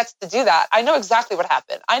nobody gets to do that. I know exactly what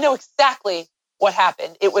happened. I know exactly what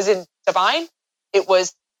happened. It was in divine. It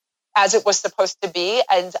was as it was supposed to be.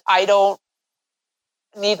 And I don't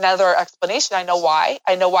need another explanation. I know why.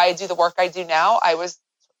 I know why I do the work I do now. I was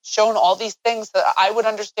shown all these things so that I would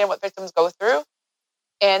understand what victims go through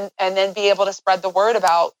and then be able to spread the word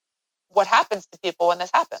about what happens to people when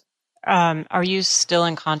this happens. Are you still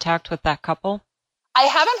in contact with that couple? I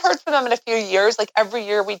haven't heard from them in a few years. Like, every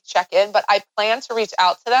year we check in, but I plan to reach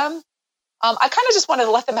out to them. I kind of just wanted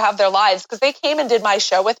to let them have their lives because they came and did my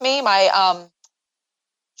show with me, my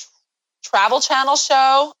Travel Channel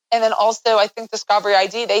show. And then also, I think Discovery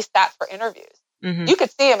ID, they sat for interviews. Mm-hmm. You could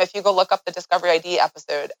see them if you go look up the Discovery ID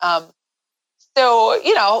episode. So,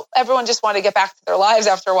 everyone just wanted to get back to their lives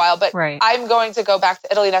after a while. But right. I'm going to go back to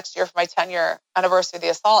Italy next year for my 10-year anniversary of the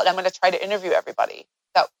assault. And I'm going to try to interview everybody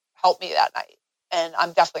that helped me that night. And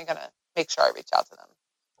I'm definitely going to make sure I reach out to them.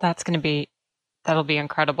 That'll be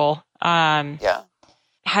incredible. Yeah.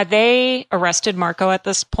 Had they arrested Marco at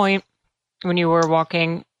this point when you were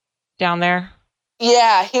walking down there?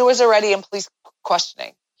 Yeah, he was already in police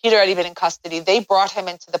questioning. He'd already been in custody. They brought him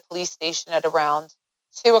into the police station at around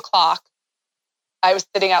 2:00. I was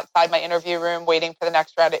sitting outside my interview room waiting for the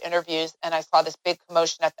next round of interviews, and I saw this big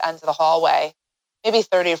commotion at the ends of the hallway, maybe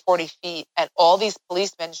 30 or 40 feet, and all these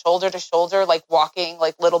policemen shoulder to shoulder, like walking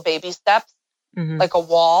like little baby steps, like a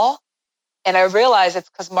wall. And I realized it's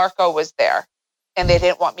because Marco was there, and they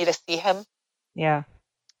didn't want me to see him. Yeah.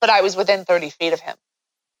 But I was within 30 feet of him.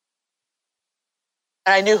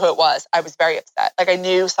 And I knew who it was. I was very upset. Like, I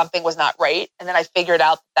knew something was not right. And then I figured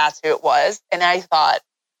out that's who it was. And I thought,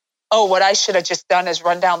 oh, what I should have just done is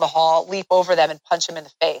run down the hall, leap over them, and punch them in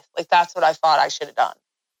the face. Like, that's what I thought I should have done.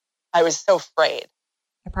 I was so afraid.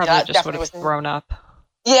 I probably just would have thrown up.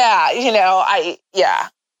 Yeah,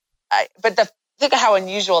 but think of how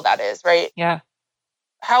unusual that is, right? Yeah.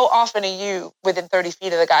 How often are you within 30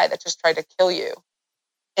 feet of the guy that just tried to kill you?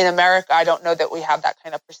 In America, I don't know that we have that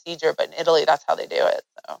kind of procedure, but in Italy, that's how they do it.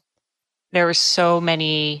 So there were so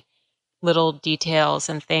many little details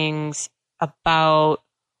and things about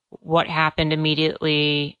what happened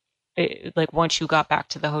immediately, like once you got back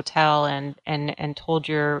to the hotel and told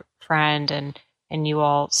your friend and you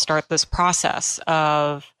all start this process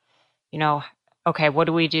of, okay, what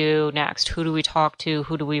do we do next? Who do we talk to?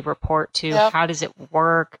 Who do we report to? Yep. How does it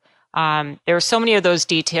work? There are so many of those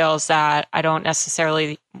details that I don't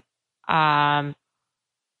necessarily,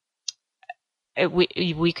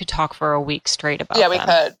 we could talk for a week straight about them. Yeah, we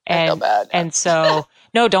could. I feel bad. And so,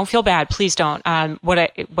 no, don't feel bad. Please don't.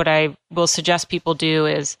 What I will suggest people do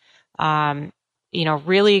is,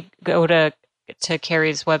 really go to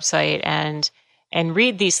Carrie's website and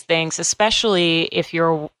read these things, especially if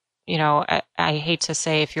you're, I hate to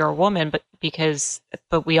say if you're a woman,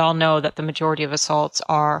 but we all know that the majority of assaults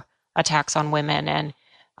are attacks on women.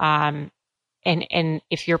 And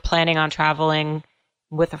if you're planning on traveling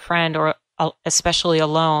with a friend or especially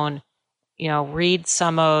alone, read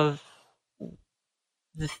some of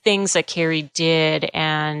the things that Carrie did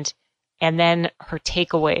and then her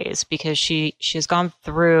takeaways, because she has gone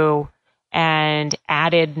through and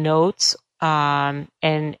added notes, and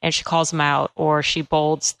she calls them out, or she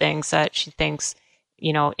bolds things that she thinks,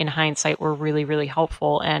 in hindsight were really, really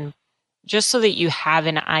helpful. And just so that you have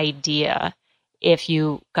an idea if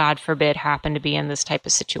you, God forbid, happen to be in this type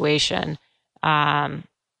of situation. But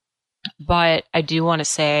I do want to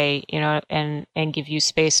say, and give you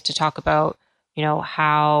space to talk about,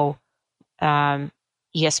 how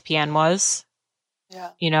ESPN was,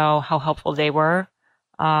 how helpful they were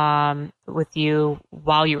with you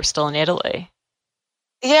while you were still in Italy.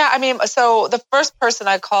 Yeah, I mean, so the first person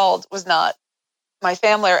I called was not my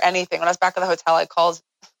family or anything. When I was back at the hotel, I called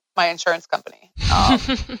my insurance company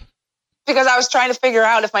because I was trying to figure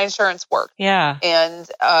out if my insurance worked. Yeah. And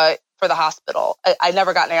for the hospital, I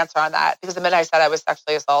never got an answer on that, because the minute I said I was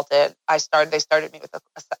sexually assaulted, they started me with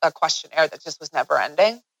a questionnaire that just was never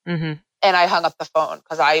ending. Mm-hmm. And I hung up the phone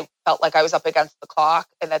because I felt like I was up against the clock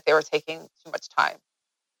and that they were taking too much time.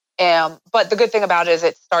 But the good thing about it is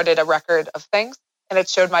it started a record of things, and it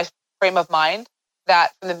showed my frame of mind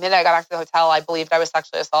that from the minute I got back to the hotel, I believed I was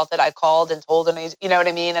sexually assaulted. I called and told, and you know what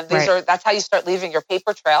I mean? And that's how you start leaving your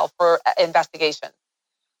paper trail for investigation.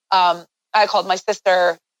 I called my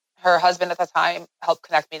sister, her husband at the time helped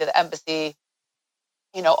connect me to the embassy,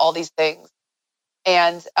 all these things.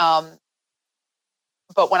 And,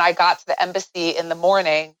 but when I got to the embassy in the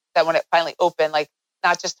morning, that when it finally opened, like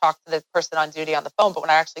not just talk to the person on duty on the phone, but when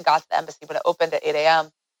I actually got to the embassy, when it opened at 8 a.m.,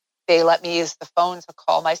 they let me use the phone to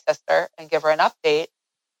call my sister and give her an update.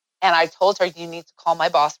 And I told her, you need to call my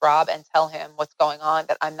boss, Rob, and tell him what's going on,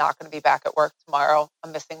 that I'm not going to be back at work tomorrow.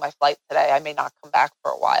 I'm missing my flight today. I may not come back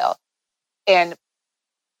for a while. And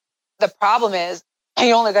the problem is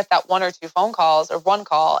you only get that one or two phone calls or one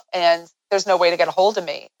call, and there's no way to get a hold of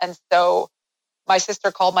me. And so my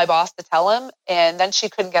sister called my boss to tell him, and then she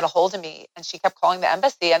couldn't get a hold of me, and she kept calling the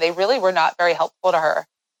embassy, and they really were not very helpful to her.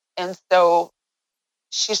 And so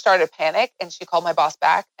she started to panic, and she called my boss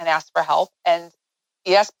back and asked for help. And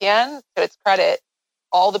ESPN, to its credit,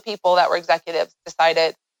 all the people that were executives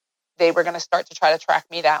decided they were going to start to try to track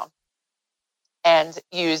me down and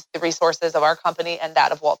use the resources of our company and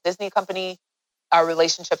that of Walt Disney Company, our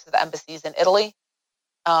relationships with the embassies in Italy,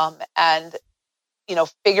 and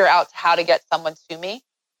figure out how to get someone to me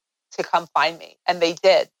to come find me. And they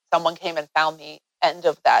did. Someone came and found me end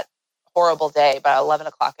of that horrible day, about 11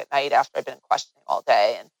 o'clock at night after I'd been questioning all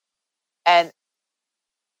day, and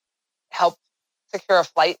helped secure a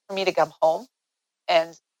flight for me to come home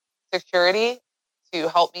and security to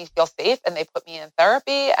help me feel safe. And they put me in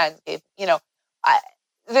therapy and gave,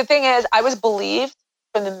 the thing is, I was believed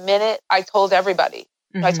from the minute I told everybody.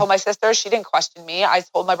 Mm-hmm. I told my sister, she didn't question me. I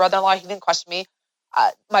told my brother-in-law, he didn't question me.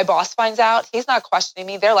 My boss finds out, he's not questioning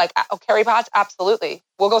me. They're like, oh, Carrie Potts, absolutely.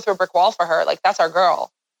 We'll go through a brick wall for her. Like, that's our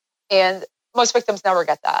girl. And most victims never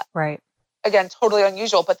get that. Right. Again, totally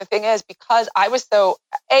unusual. But the thing is, because I was so,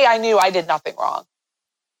 A, I knew I did nothing wrong.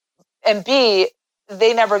 And B,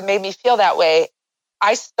 they never made me feel that way.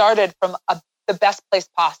 I started from the best place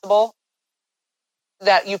possible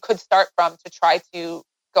that you could start from to try to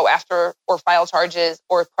go after or file charges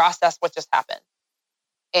or process what just happened.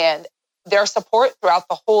 And their support throughout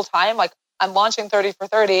the whole time, like I'm launching 30 for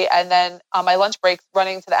 30, and then on my lunch breaks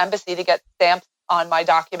running to the embassy to get stamps on my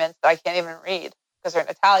documents that I can't even read because they're in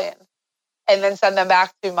Italian, and then send them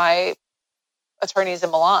back to my attorneys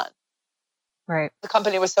in Milan. Right. The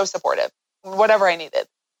company was so supportive, whatever I needed.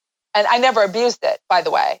 And I never abused it, by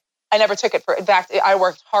the way. I never took it in fact, I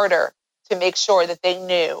worked harder to make sure that they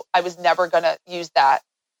knew I was never going to use that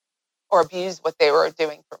or abuse what they were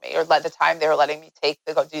doing for me, or let the time they were letting me take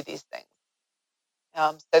to go do these things.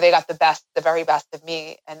 So they got the very best of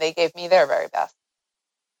me, and they gave me their very best.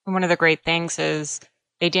 And one of the great things is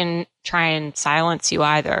they didn't try and silence you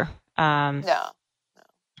either. No.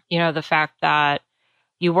 The fact that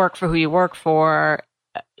you work for who you work for,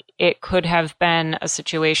 it could have been a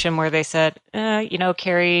situation where they said,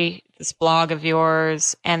 Carrie, this blog of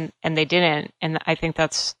yours, and they didn't. And I think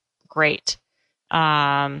that's great.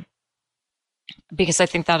 Because I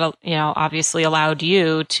think that, obviously allowed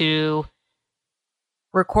you to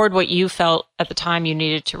record what you felt at the time you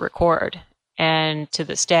needed to record. And to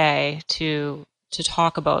this day, to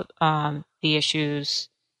talk about the issues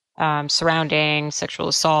surrounding sexual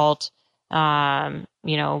assault,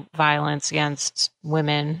 violence against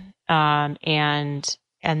women, and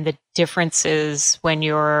the differences when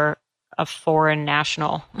you're a foreign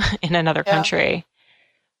national in another country.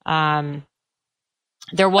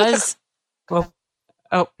 There was...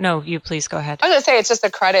 Oh, no, you please go ahead. I was going to say, it's just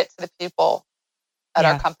a credit to the people at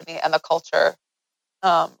our company and the culture,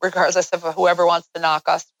 regardless of whoever wants to knock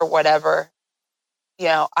us for whatever.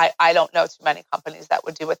 I don't know too many companies that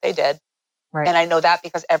would do what they did. Right. And I know that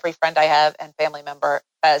because every friend I have and family member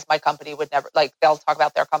says my company would never, like they'll talk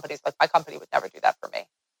about their companies, like my company would never do that for me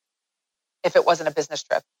if it wasn't a business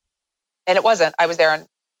trip. And it wasn't. I was there on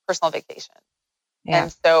personal vacation. Yeah.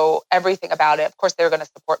 And so everything about it, of course, they were going to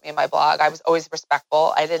support me in my blog. I was always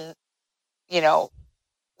respectful. I didn't,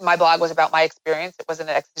 my blog was about my experience. It wasn't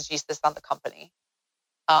an exegesis on the company.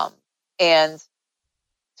 And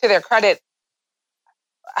to their credit,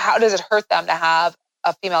 how does it hurt them to have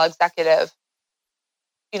a female executive,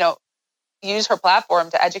 use her platform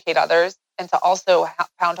to educate others and to also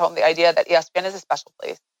pound home the idea that ESPN is a special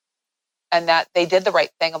place and that they did the right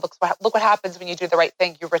thing. And look what happens when you do the right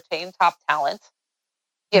thing. You retain top talent.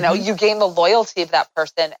 You gain the loyalty of that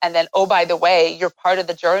person. And then, oh, by the way, you're part of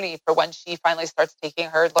the journey for when she finally starts taking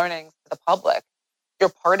her learnings to the public.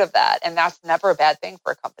 You're part of that. And that's never a bad thing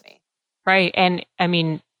for a company. Right. And I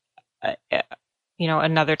mean,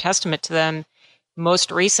 another testament to them.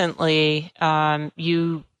 Most recently,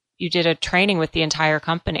 you did a training with the entire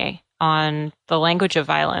company on the language of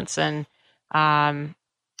violence um,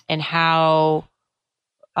 and how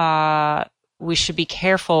we should be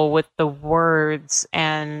careful with the words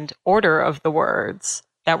and order of the words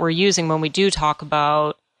that we're using when we do talk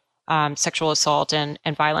about sexual assault and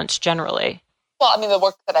violence generally. Well, I mean, the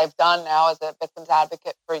work that I've done now as a victims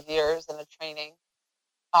advocate for years in the training,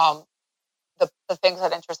 um, the things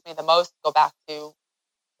that interest me the most go back to,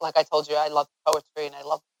 like I told you, I love poetry and I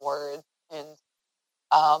love words,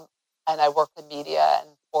 um, and I work in media and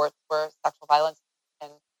sports where sexual violence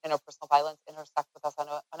and interpersonal violence intersect with us on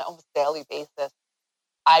an almost daily basis.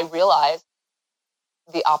 I realized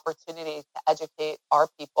the opportunity to educate our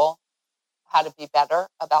people how to be better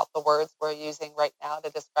about the words we're using right now to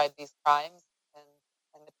describe these crimes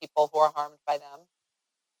and the people who are harmed by them,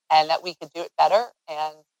 and that we could do it better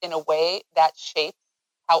and in a way that shapes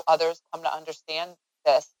how others come to understand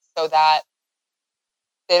this, so that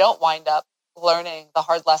they don't wind up learning the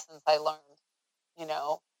hard lessons I learned, you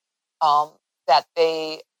know, um, that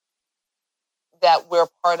that we're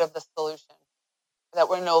part of the solution, that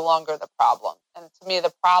we're no longer the problem. And to me,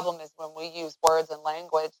 the problem is when we use words and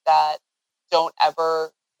language that don't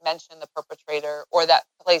ever mention the perpetrator or that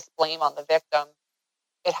place blame on the victim.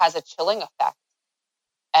 It has a chilling effect,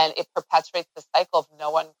 and it perpetuates the cycle of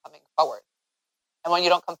no one coming forward. And when you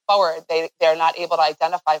don't come forward, they're not able to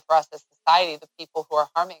identify for us as society the people who are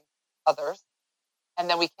harming others. And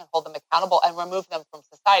then we can hold them accountable and remove them from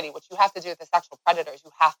society, which you have to do with the sexual predators.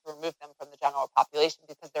 You have to remove them from the general population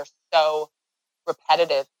because they're so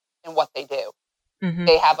repetitive in what they do. Mm-hmm.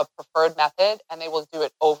 They have a preferred method and they will do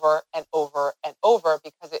it over and over and over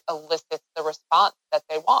because it elicits the response that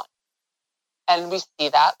they want. And we see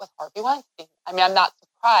that with Harvey Weinstein. I mean, I'm not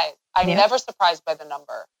surprised. I'm never surprised by the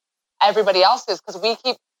number. Everybody else is, because we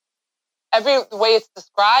keep the way it's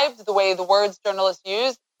described, the way the words journalists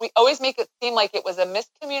use, we always make it seem like it was a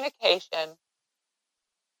miscommunication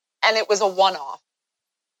and it was a one-off.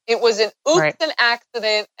 It was an an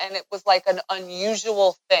accident, and it was like an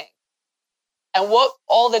unusual thing. And what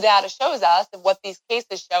all the data shows us, and what these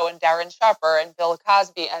cases show, and Darren Sharper and Bill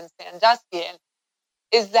Cosby and Sandusky,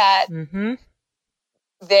 is that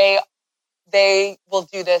they will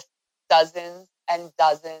do this dozens and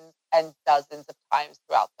dozens and dozens of times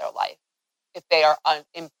throughout their life if they are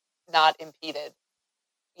not impeded,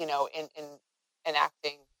 in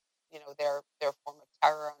enacting, their form of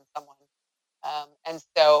terror on someone. And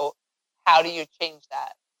so how do you change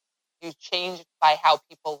that? You change by how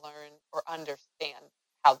people learn or understand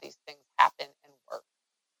how these things happen and work.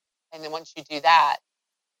 And then once you do that,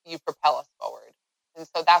 you propel us forward. And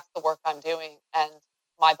so that's the work I'm doing. And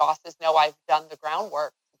my bosses know I've done the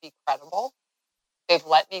groundwork to be credible. They've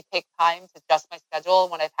let me take time to adjust my schedule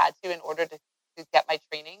when I've had to in order to get my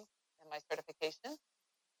training and my certification.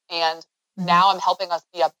 And now I'm helping us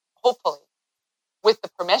be hopefully, with the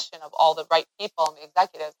permission of all the right people and the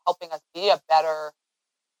executives, helping us be a better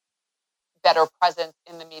presence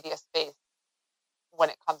in the media space when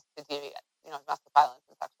it comes to deviant, domestic violence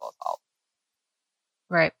and sexual assault.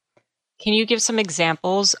 Right. Can you give some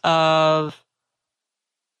examples of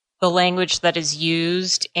the language that is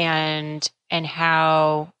used and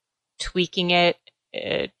how tweaking it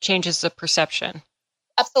changes the perception?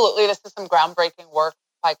 Absolutely. This is some groundbreaking work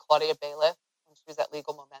by Claudia Bailiff when she was at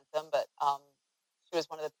Legal Momentum, but she was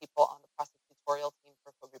one of the people on the prosecutorial team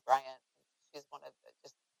for Kobe Bryant. She's one of the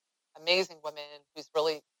just amazing women who's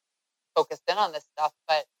really focused in on this stuff.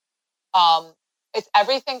 But it's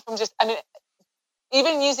everything from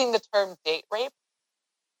even using the term date rape,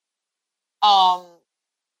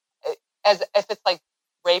 as if it's like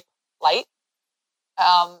rape light,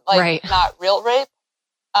 not real rape,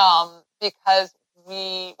 because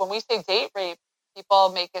when we say date rape, people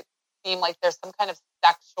make it seem like there's some kind of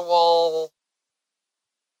sexual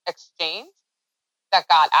exchange that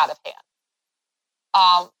got out of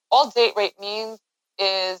hand. All date rape means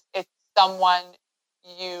is it's someone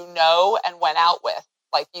you know and went out with,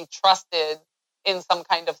 like you trusted in some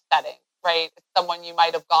kind of setting, right? It's someone you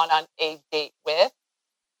might have gone on a date with.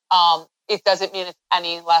 It doesn't mean it's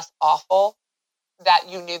any less awful that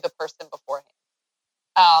you knew the person beforehand.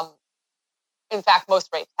 In fact, most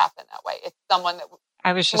rapes happen that way. It's someone that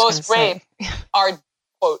most rapes are,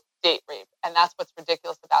 quote, date rape. And that's what's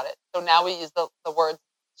ridiculous about it. So now we use the words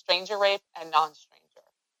stranger rape and non-stranger.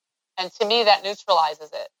 And to me, that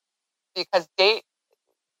neutralizes it, because date,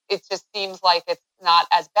 it just seems like it's not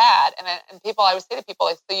as bad. And people, I would say to people,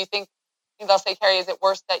 like, so you think, they'll say, Carrie, is it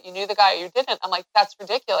worse that you knew the guy or you didn't? I'm like, that's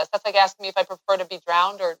ridiculous. That's like asking me if I prefer to be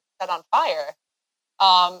drowned or set on fire.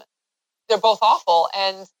 They're both awful.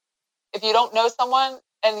 And if you don't know someone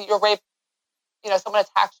and you're raped, someone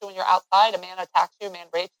attacks you when you're outside, a man attacks you, a man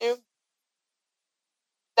rapes you,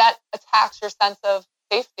 that attacks your sense of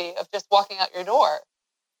safety of just walking out your door.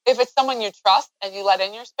 If it's someone you trust and you let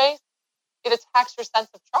in your space, it attacks your sense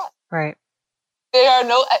of trust. Right.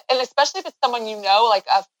 And especially if it's someone you know, like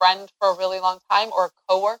a friend for a really long time or a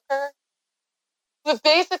coworker. But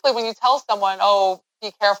basically, when you tell someone, oh,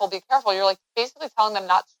 be careful, you're like basically telling them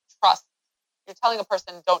not to trust. You're telling a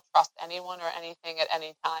person don't trust anyone or anything at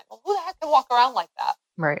any time. Well, who the heck can walk around like that?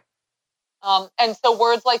 Right. And so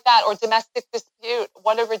words like that, or domestic dispute,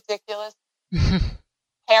 what a ridiculous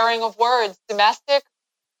pairing of words. Domestic,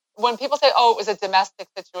 when people say, oh, it was a domestic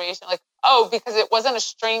situation, like, oh, because it wasn't a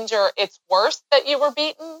stranger, it's worse that you were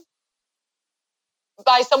beaten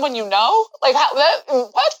by someone you know? Like,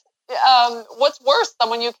 what? What's worse?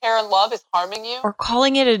 Someone you care and love is harming you? Or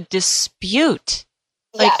calling it a dispute.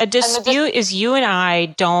 Like, a dispute is you and I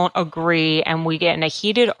don't agree and we get in a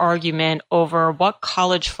heated argument over what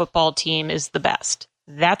college football team is the best.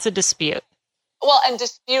 That's a dispute. Well, and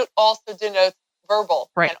dispute also denotes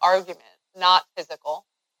verbal, an argument, not physical.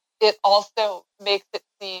 It also makes it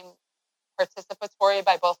seem participatory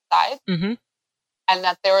by both sides, and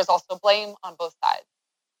that there is also blame on both sides.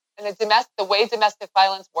 And the way domestic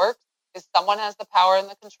violence works is someone has the power and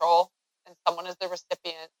the control, and someone is the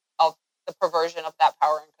recipient of the perversion of that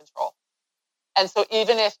power and control. And so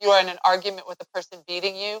even if you are in an argument with the person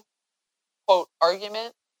beating you, quote,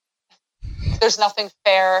 argument, there's nothing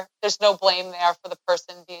fair. There's no blame there for the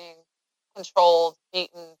person being controlled,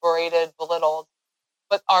 beaten, berated, belittled.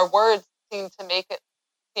 But our words seem to make it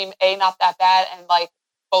seem not that bad, and like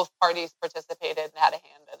both parties participated and had a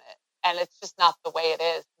hand in it. And it's just not the way it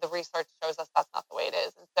is. The research shows us that's not the way it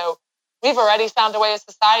is. And so we've already found a way as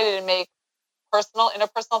society to make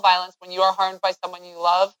interpersonal violence, when you are harmed by someone you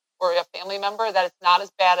love or a family member, that it's not as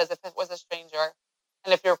bad as if it was a stranger.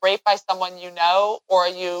 And if you're raped by someone you know, or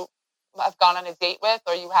you have gone on a date with,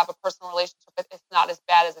 or you have a personal relationship with, it's not as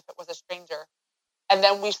bad as if it was a stranger. And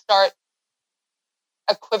then we start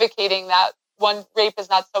equivocating that one rape is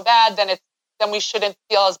not so bad, then we shouldn't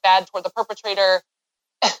feel as bad toward the perpetrator.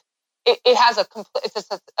 It has a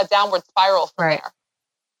downward spiral from there.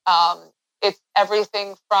 It's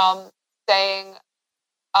everything from saying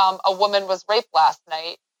a woman was raped last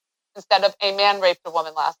night instead of a man raped a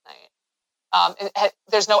woman last night.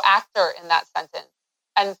 There's no actor in that sentence.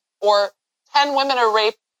 Or 10 women are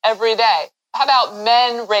raped every day. How about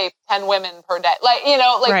men rape 10 women per day?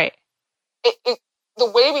 Right. The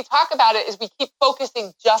way we talk about it is we keep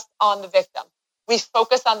focusing just on the victim. We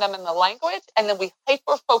focus on them in the language, and then we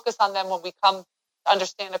hyper focus on them when we come to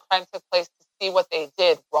understand a crime took place, to see what they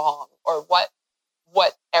did wrong or what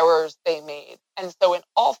errors they made. And so in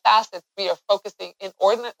all facets, we are focusing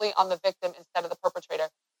inordinately on the victim instead of the perpetrator.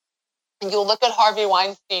 And you look at Harvey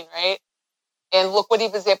Weinstein, right? And look what he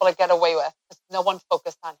was able to get away with, because no one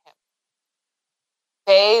focused on him.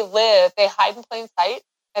 They hide in plain sight,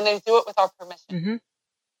 and they do it with our permission.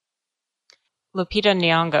 Lupita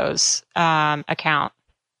Nyong'o's account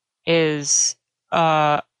is,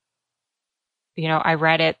 I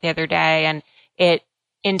read it the other day, and it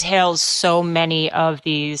entails so many of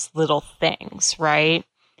these little things, right?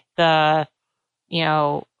 Maybe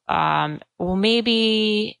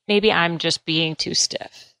I'm just being too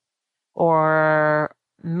stiff, or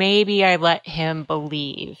maybe I let him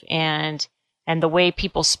believe, and the way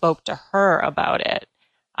people spoke to her about it.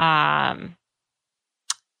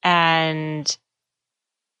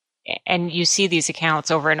 And you see these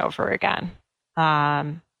accounts over and over again.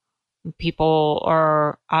 People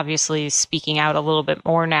are obviously speaking out a little bit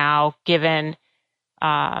more now, given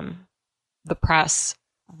the press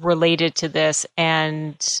related to this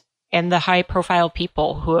and the high profile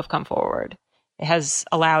people who have come forward. It has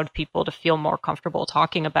allowed people to feel more comfortable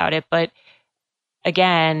talking about it. But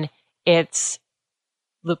again, it's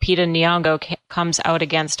Lupita Nyong'o comes out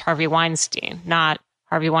against Harvey Weinstein, not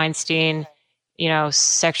Harvey Weinstein,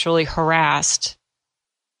 sexually harassed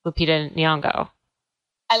Lupita Nyong'o.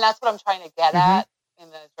 And that's what I'm trying to get at in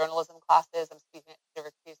the journalism classes. I'm speaking at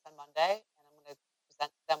Syracuse on Monday, and I'm going to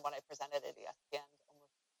present to them what I presented at ESPN.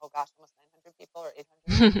 Almost 900 people or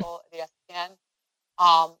 800 people at ESPN.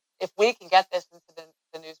 If we can get this into the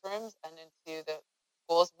newsrooms and into the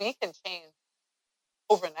schools, we can change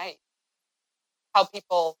overnight how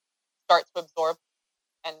people start to absorb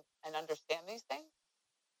and understand these things.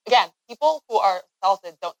 Again, people who are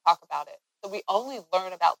assaulted don't talk about it. So we only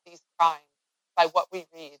learn about these crimes by what we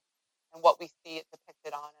read and what we see it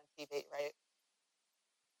depicted on TV, right?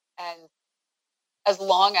 And as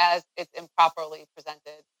long as it's improperly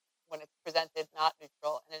presented, when it's presented not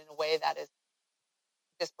neutral and in a way that is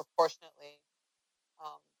disproportionately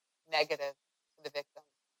negative to the victim,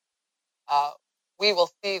 we will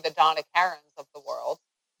see the Donna Karens of the world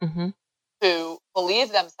Mm-hmm. who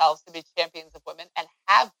believe themselves to be champions of women and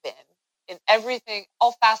have been in everything,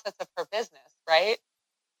 all facets of her business, right?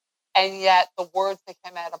 And yet the words that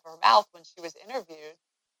came out of her mouth when she was interviewed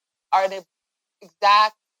are the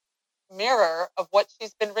exact mirror of what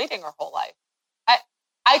she's been reading her whole life.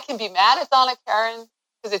 I can be mad at Donna Karen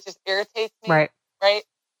because it just irritates me, Right. right?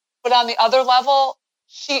 But on the other level,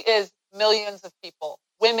 she is millions of people,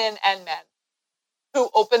 women and men, who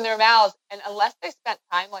open their mouths, and unless they spent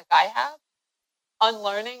time like I have,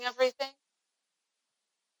 unlearning everything,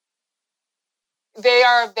 they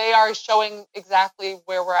are showing exactly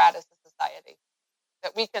where we're at as a society.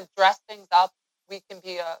 That we can dress things up, we can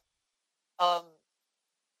be God,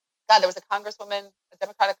 there was a congresswoman, a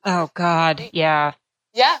Democratic congresswoman. Oh God, yeah.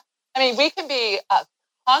 Yeah. I mean, we can be a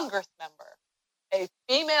Congress member, a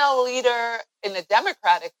female leader in the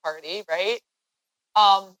Democratic Party, right?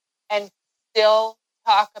 And still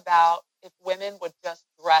talk about if women would just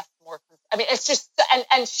dress more. I mean, it's just,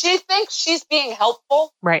 and she thinks she's being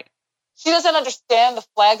helpful. Right. She doesn't understand the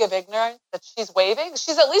flag of ignorance that she's waving.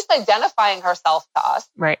 She's at least identifying herself to us.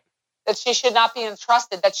 Right. That she should not be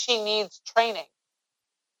entrusted, that she needs training.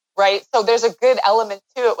 Right. So there's a good element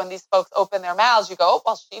to it when these folks open their mouths. You go, oh,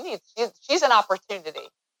 well, she's an opportunity.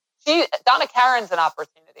 Donna Karen's an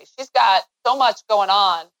opportunity. She's got so much going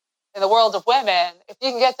on in the world of women. If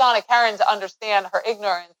you can get Donna Karen to understand her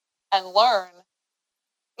ignorance and learn,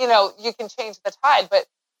 you can change the tide. But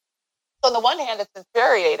so on the one hand, it's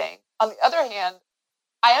infuriating. On the other hand,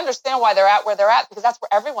 I understand why they're at where they're at, because that's where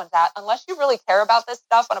everyone's at. Unless you really care about this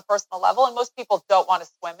stuff on a personal level, and most people don't want to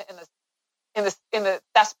swim in the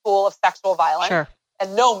cesspool of sexual violence. Sure.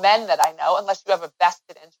 And no men that I know, unless you have a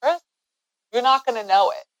vested interest, you're not going to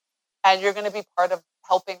know it. And you're going to be part of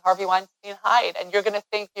helping Harvey Weinstein hide. And you're going to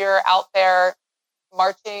think you're out there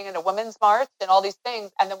marching in a women's march and all these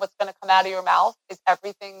things. And then what's going to come out of your mouth is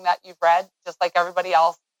everything that you've read, just like everybody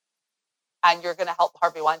else. And you're going to help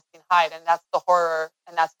Harvey Weinstein hide. And that's the horror,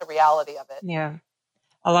 and that's the reality of it. Yeah.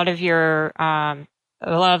 A lot of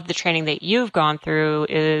the training that you've gone through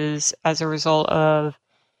is as a result of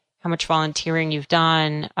how much volunteering you've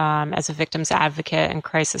done as a victims advocate and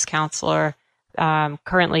crisis counselor.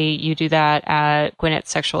 Currently, you do that at Gwinnett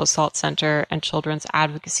Sexual Assault Center and Children's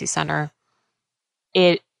Advocacy Center.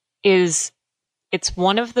 It's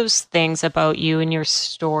one of those things about you and your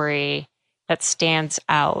story that stands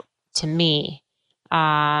out to me,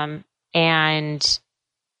 and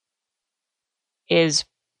is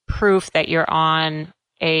proof that you're on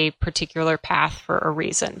a particular path for a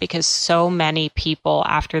reason, because so many people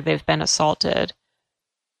after they've been assaulted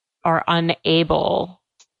are unable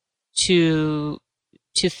to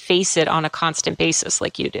face it on a constant basis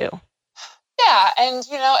like you do. Yeah. And,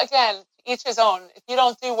 again, each his own. If you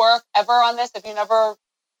don't do work ever on this, if you never,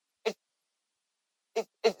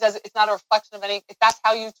 it's not a reflection of if that's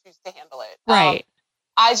how you choose to handle it. Right.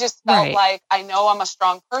 I just felt like I know I'm a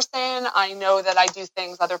strong person. I know that I do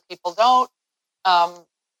things other people don't.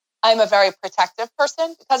 I'm a very protective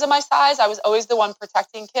person because of my size. I was always the one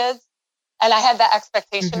protecting kids. And I had that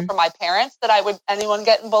expectation from my parents that anyone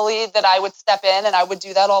getting bullied, that I would step in, and I would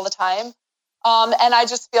do that all the time. And I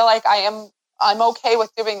just feel like I'm okay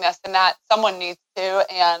with doing this, and that someone needs to,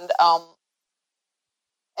 and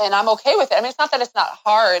I'm okay with it. I mean, it's not that it's not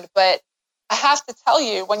hard, but I have to tell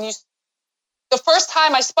you, the first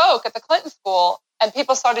time I spoke at the Clinton School and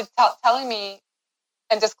people started telling me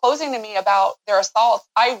and disclosing to me about their assaults,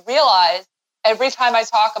 I realized every time I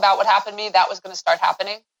talk about what happened to me, that was going to start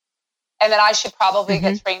happening. And that I should probably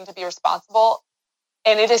get trained to be responsible.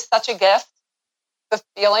 And it is such a gift, the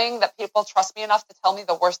feeling that people trust me enough to tell me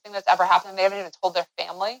the worst thing that's ever happened, and they haven't even told their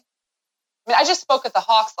family. I mean, I just spoke at the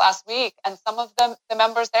Hawks last week, and some of them, the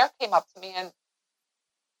members there, came up to me and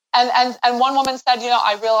one woman said,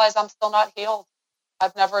 I realize I'm still not healed.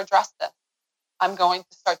 I've never addressed this. I'm going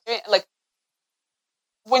to start doing it. Like,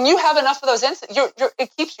 when you have enough of those incidents,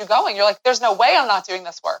 it keeps you going. You're like, there's no way I'm not doing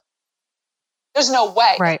this work. There's no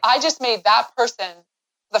way. Right. If I just made that person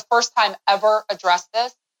the first time ever address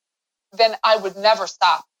this, then I would never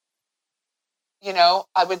stop. I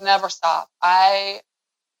would never stop. I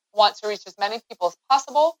want to reach as many people as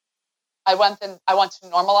possible. I want to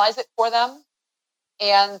normalize it for them.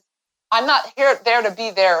 And I'm not there to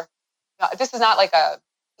be there. This is not like a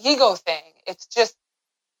ego thing. It's just,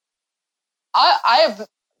 I'll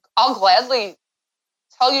gladly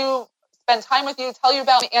spend time with you, tell you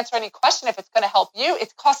about me, answer any question if it's going to help you.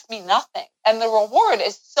 It costs me nothing. And the reward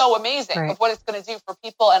is so amazing of what it's going to do for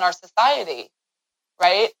people and our society,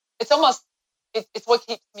 right? It's almost, it's what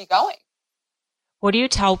keeps me going. What do you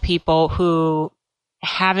tell people who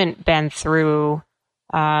haven't been through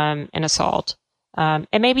an assault, and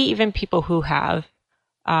maybe even people who have,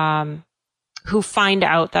 who find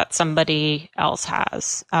out that somebody else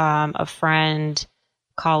has, a friend,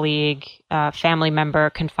 colleague, family member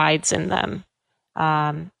confides in them?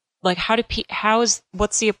 Like,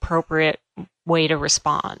 what's the appropriate way to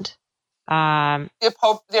respond? The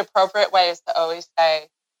appropriate way is to always say,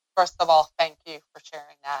 first of all, thank you for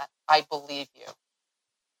sharing that. I believe you.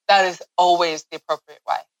 That is always the appropriate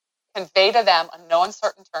way. Convey to them in no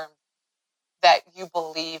uncertain terms that you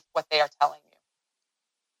believe what they are telling you.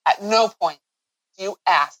 At no point do you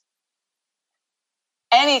ask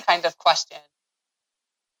any kind of question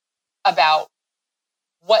about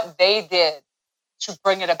what they did to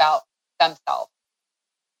bring it about themselves.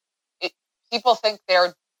 People think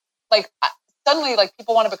they're like, suddenly, like,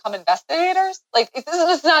 people want to become investigators. Like, this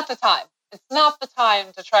is not the time. It's not the time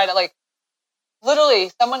to try to, like,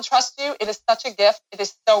 literally, someone trusts you. It is such a gift. It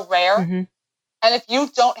is so rare. Mm-hmm. And if you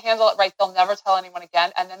don't handle it right, they'll never tell anyone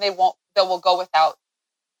again. And then they will go without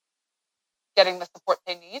getting the support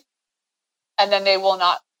they need. And then they will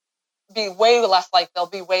not be they'll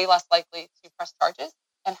be way less likely to press charges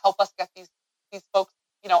and help us get these folks,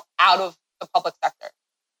 out of the public sector.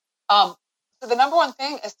 So the number one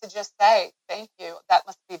thing is to just say, thank you. That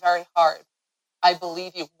must be very hard. I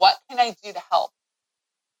believe you. What can I do to help?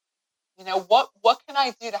 What can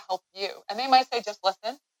I do to help you? And they might say, just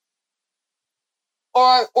listen.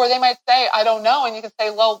 Or they might say, I don't know. And you can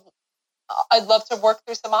say, well, I'd love to work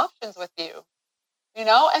through some options with you,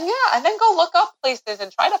 and then go look up places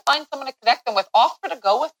and try to find someone to connect them with, offer to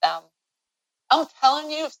go with them. I'm telling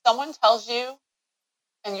you, if someone tells you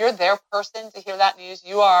and you're their person to hear that news,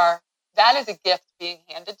 that is a gift being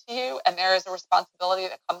handed to you. And there is a responsibility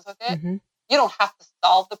that comes with it. Mm-hmm. You don't have to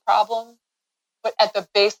solve the problem. But at the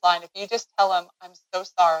baseline, if you just tell them, I'm so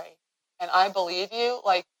sorry, and I believe you,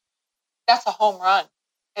 like, that's a home run.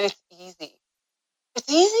 And it's easy. It's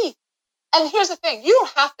easy. And here's the thing. You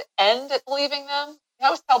don't have to end at believing them. I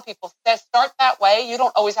always tell people, start that way. You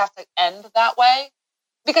don't always have to end that way.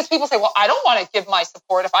 Because people say, well, I don't want to give my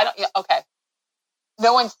support if I don't. Okay.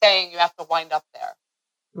 No one's saying you have to wind up there.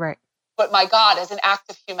 Right. But my God, as an act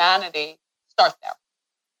of humanity, start there.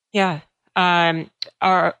 Yeah.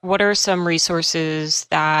 What are some resources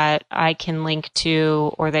that I can link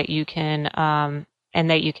to, or that you can, and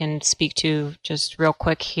that you can speak to just real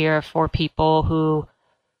quick here for people who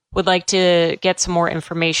would like to get some more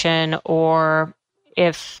information, or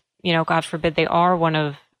if, God forbid, they are one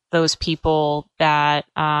of those people that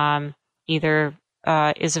either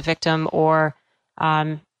is a victim or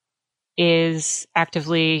is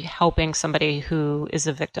actively helping somebody who is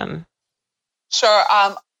a victim? Sure.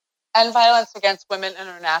 End Violence Against Women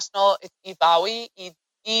International. It's EVAWI,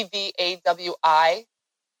 EVAWI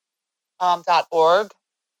 .org.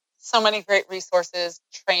 So many great resources,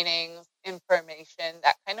 trainings, information,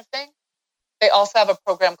 that kind of thing. They also have a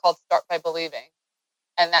program called Start by Believing.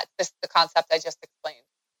 And that's the concept I just explained.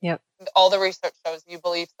 Yep. All the research shows you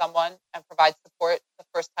believe someone and provide support the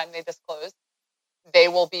first time they disclose, they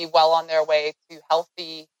will be well on their way to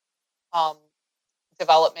healthy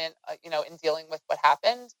development, in dealing with what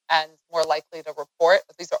happened, and more likely to report.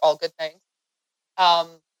 These are all good things.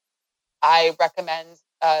 I recommend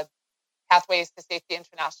Pathways to Safety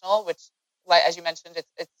International, which, as you mentioned,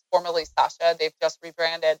 it's formerly SASHA. They've just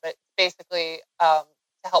rebranded, but basically to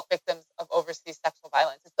help victims of overseas sexual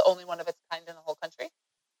violence. It's the only one of its kind in the whole country.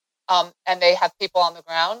 And they have people on the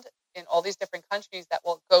ground in all these different countries that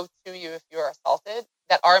will go to you if you're assaulted,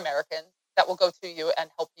 that are Americans, that will go to you and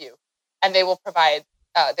help you. And they will provide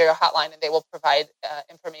their hotline, and they will provide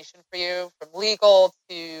information for you, from legal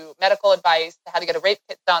to medical advice to how to get a rape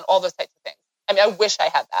kit done, all those types of things. I mean, I wish I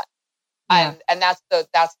had that. Yeah. And that's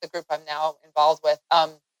the group I'm now involved with.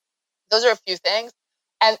 Those are a few things.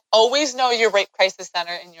 And always know your rape crisis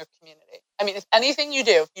center in your community. I mean, if anything you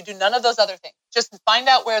do none of those other things, just find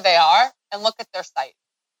out where they are and look at their site.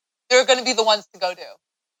 They're going to be the ones to go to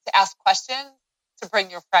ask questions, to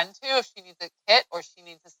bring your friend to if she needs a kit or she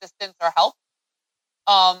needs assistance or help.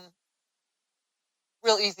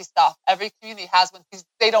 Real easy stuff. Every community has one because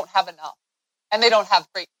they don't have enough, and they don't have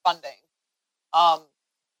great funding.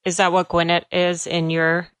 Is that what Gwinnett is in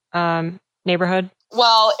your neighborhood?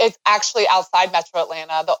 Well, it's actually outside Metro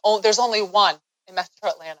Atlanta. There's only one in Metro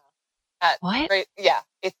Atlanta. What?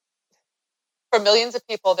 It's for millions of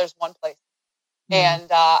people. There's one place, and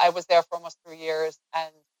I was there for almost 3 years,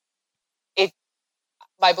 and it,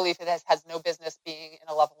 my belief is it has no business being in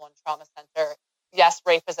a level 1 trauma center. Yes,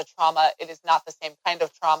 rape is a trauma. It is not the same kind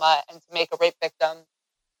of trauma. And to make a rape victim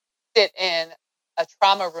sit in a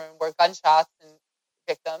trauma room where gunshots and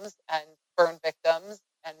victims and burn victims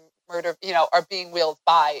and murder, are being wheeled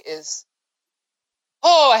by is,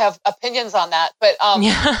 I have opinions on that. But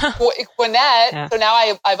Gwinnett, Yeah. so now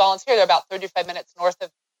I volunteer. They're about 35 minutes north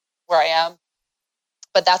of where I am.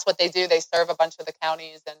 But that's what they do. They serve a bunch of the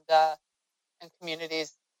counties and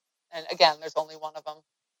communities. And again, there's only one of them.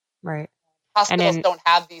 Right. Hospitals don't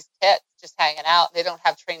have these kits just hanging out. They don't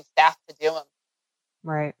have trained staff to do them.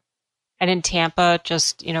 Right. And in Tampa,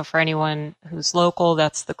 just, for anyone who's local,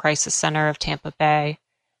 that's the Crisis Center of Tampa Bay.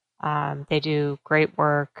 They do great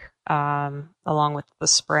work along with the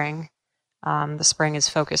Spring. The Spring is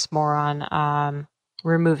focused more on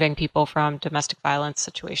removing people from domestic violence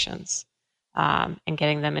situations and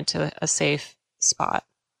getting them into a safe spot.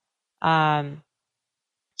 And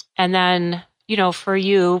then, for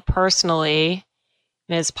you personally,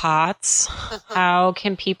 Ms. Potts, how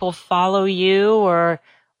can people follow you or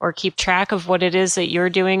keep track of what it is that you're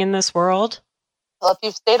doing in this world? Well, if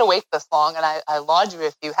you've stayed awake this long, and I laud you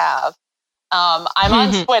if you have, I'm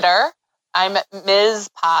on Twitter. I'm Ms.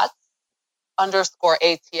 Potts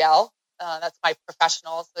 _ATL. That's my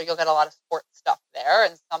professional, so you'll get a lot of sports stuff there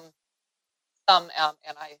and some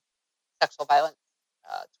anti-sexual violence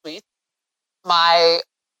tweets. My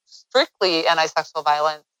strictly anti-sexual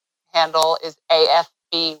violence handle is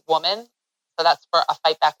AFB Woman. So that's for A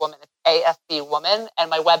Fight Back Woman. It's AFB Woman. And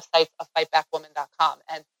my website's afightbackwoman.com.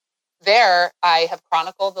 And there I have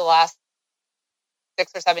chronicled the last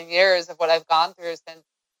 6 or 7 years of what I've gone through since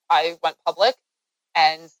I went public.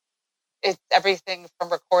 And it's everything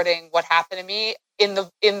from recording what happened to me in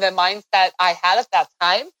the mindset I had at that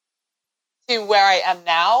time to where I am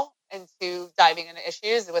now, and to diving into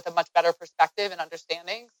issues with a much better perspective and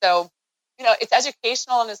understanding. So, it's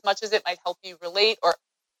educational in as much as it might help you relate or,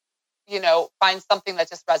 find something that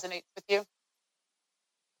just resonates with you.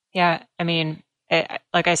 Yeah. I mean,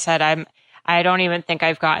 like I said, I don't even think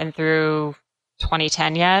I've gotten through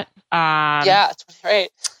 2010 yet. Yeah, it's great.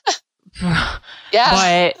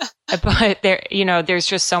 Yeah. But there, there's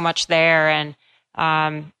just so much there. And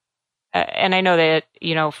I know that,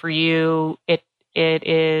 for you,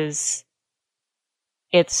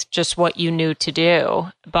 it's just what you knew to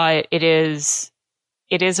do, but it is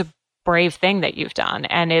a brave thing that you've done.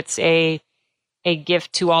 And it's a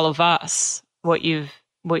gift to all of us, what you've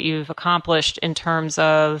accomplished in terms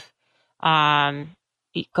of,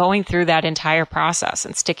 going through that entire process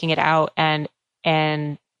and sticking it out and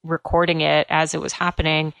recording it as it was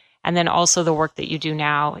happening. And then also the work that you do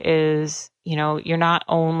now is, you're not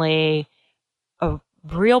only a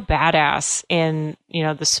real badass in,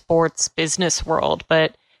 the sports business world,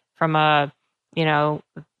 but from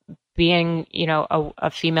being,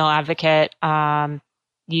 a female advocate,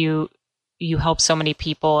 you help so many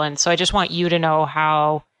people. And so I just want you to know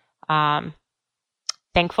how,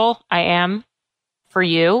 thankful I am for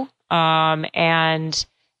you, and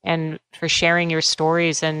for sharing your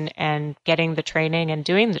stories and getting the training and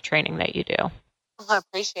doing the training that you do. I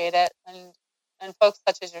appreciate it. And folks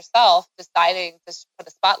such as yourself deciding to put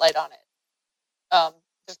a spotlight on it.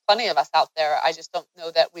 There's plenty of us out there. I just don't know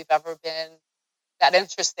that we've ever been that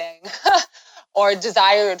interesting or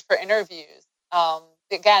desired for interviews.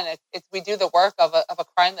 Again, we do the work of a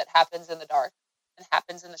crime that happens in the dark and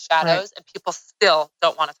happens in the shadows, right. And people still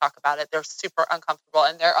don't want to talk about it. They're super uncomfortable,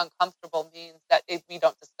 and their uncomfortable means that we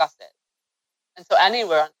don't discuss it. And so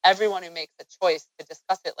everyone who makes a choice to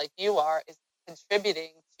discuss it like you are is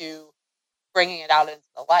contributing to bringing it out into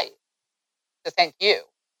the light. So thank you.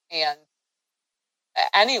 And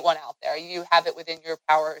anyone out there, you have it within your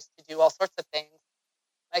powers to do all sorts of things.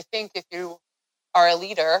 I think if you are a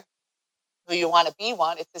leader who you want to be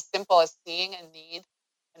one, it's as simple as seeing a need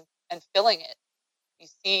and filling it. You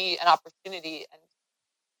see an opportunity and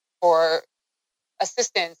for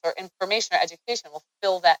assistance or information or education will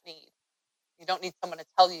fill that need. You don't need someone to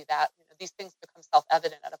tell you that. These things become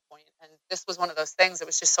self-evident at a point. And this was one of those things that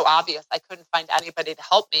was just so obvious. I couldn't find anybody to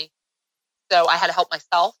help me. So I had to help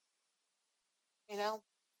myself,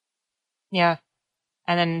 Yeah.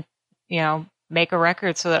 And then, make a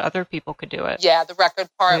record so that other people could do it. Yeah, the record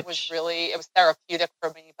part was it was therapeutic for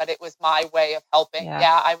me, but it was my way of helping.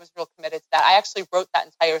 Yeah, I was real committed to that. I actually wrote that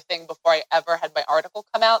entire thing before I ever had my article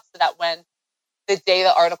come out, so that when the day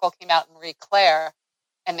the article came out in Marie Claire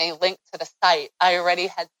and they linked to the site, I already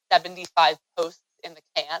had 75 posts in the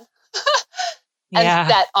can and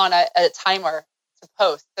set on a timer to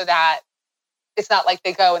post, so that it's not like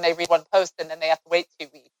they go and they read one post and then they have to wait 2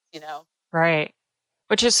 weeks, Right.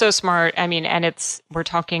 Which is so smart. I mean, and we're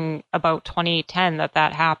talking about 2010 that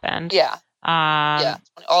happened. Yeah.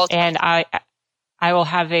 All and I will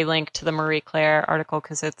have a link to the Marie Claire article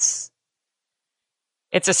because it's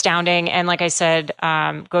astounding. And like I said,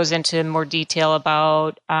 goes into more detail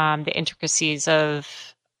about the intricacies of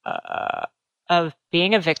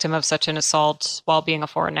being a victim of such an assault while being a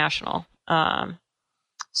foreign national.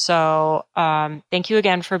 So thank you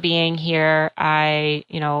again for being here. I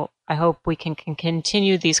hope we can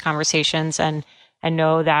continue these conversations and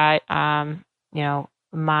know that, I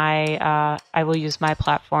will use my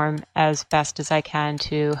platform as best as I can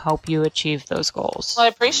to help you achieve those goals. Well, I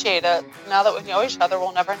appreciate it. Now that we know each other,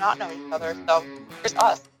 we'll never not know each other. So here's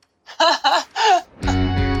us.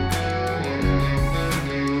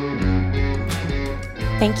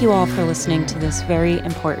 Thank you all for listening to this very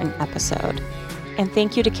important episode. And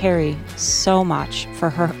thank you to Carrie so much for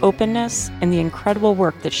her openness and the incredible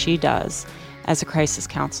work that she does as a crisis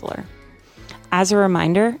counselor. As a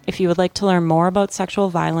reminder, if you would like to learn more about sexual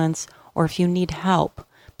violence or if you need help,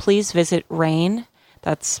 please visit RAINN,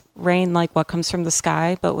 that's rain like what comes from the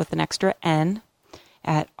sky, but with an extra N,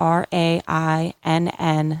 at RAINN.org.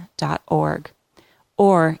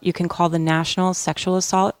 Or you can call the National Sexual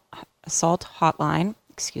Assault Hotline,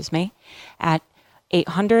 at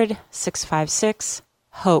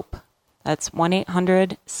 800-656-HOPE. That's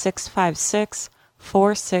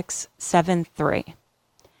 1-800-656-4673.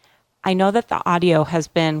 I know that the audio has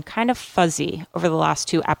been kind of fuzzy over the last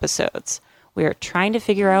 2 episodes. We are trying to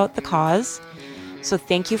figure out the cause. So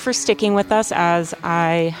thank you for sticking with us as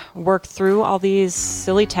I work through all these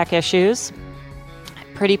silly tech issues.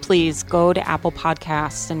 Pretty please go to Apple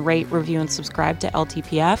Podcasts and rate, review, and subscribe to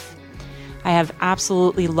LTPF. I have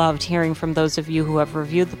absolutely loved hearing from those of you who have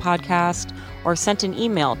reviewed the podcast or sent an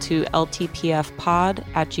email to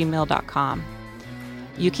ltpfpod@gmail.com.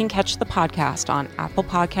 You can catch the podcast on Apple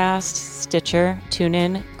Podcasts, Stitcher,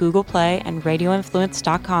 TuneIn, Google Play, and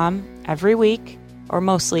RadioInfluence.com every week, or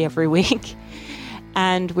mostly every week.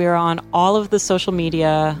 And we're on all of the social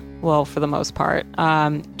media, well, for the most part,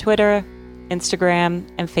 Twitter, Instagram,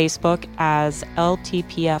 and Facebook as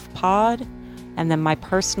LTPF Pod. And then my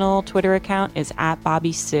personal Twitter account is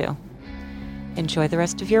 @BobbySue. Enjoy the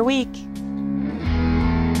rest of your week.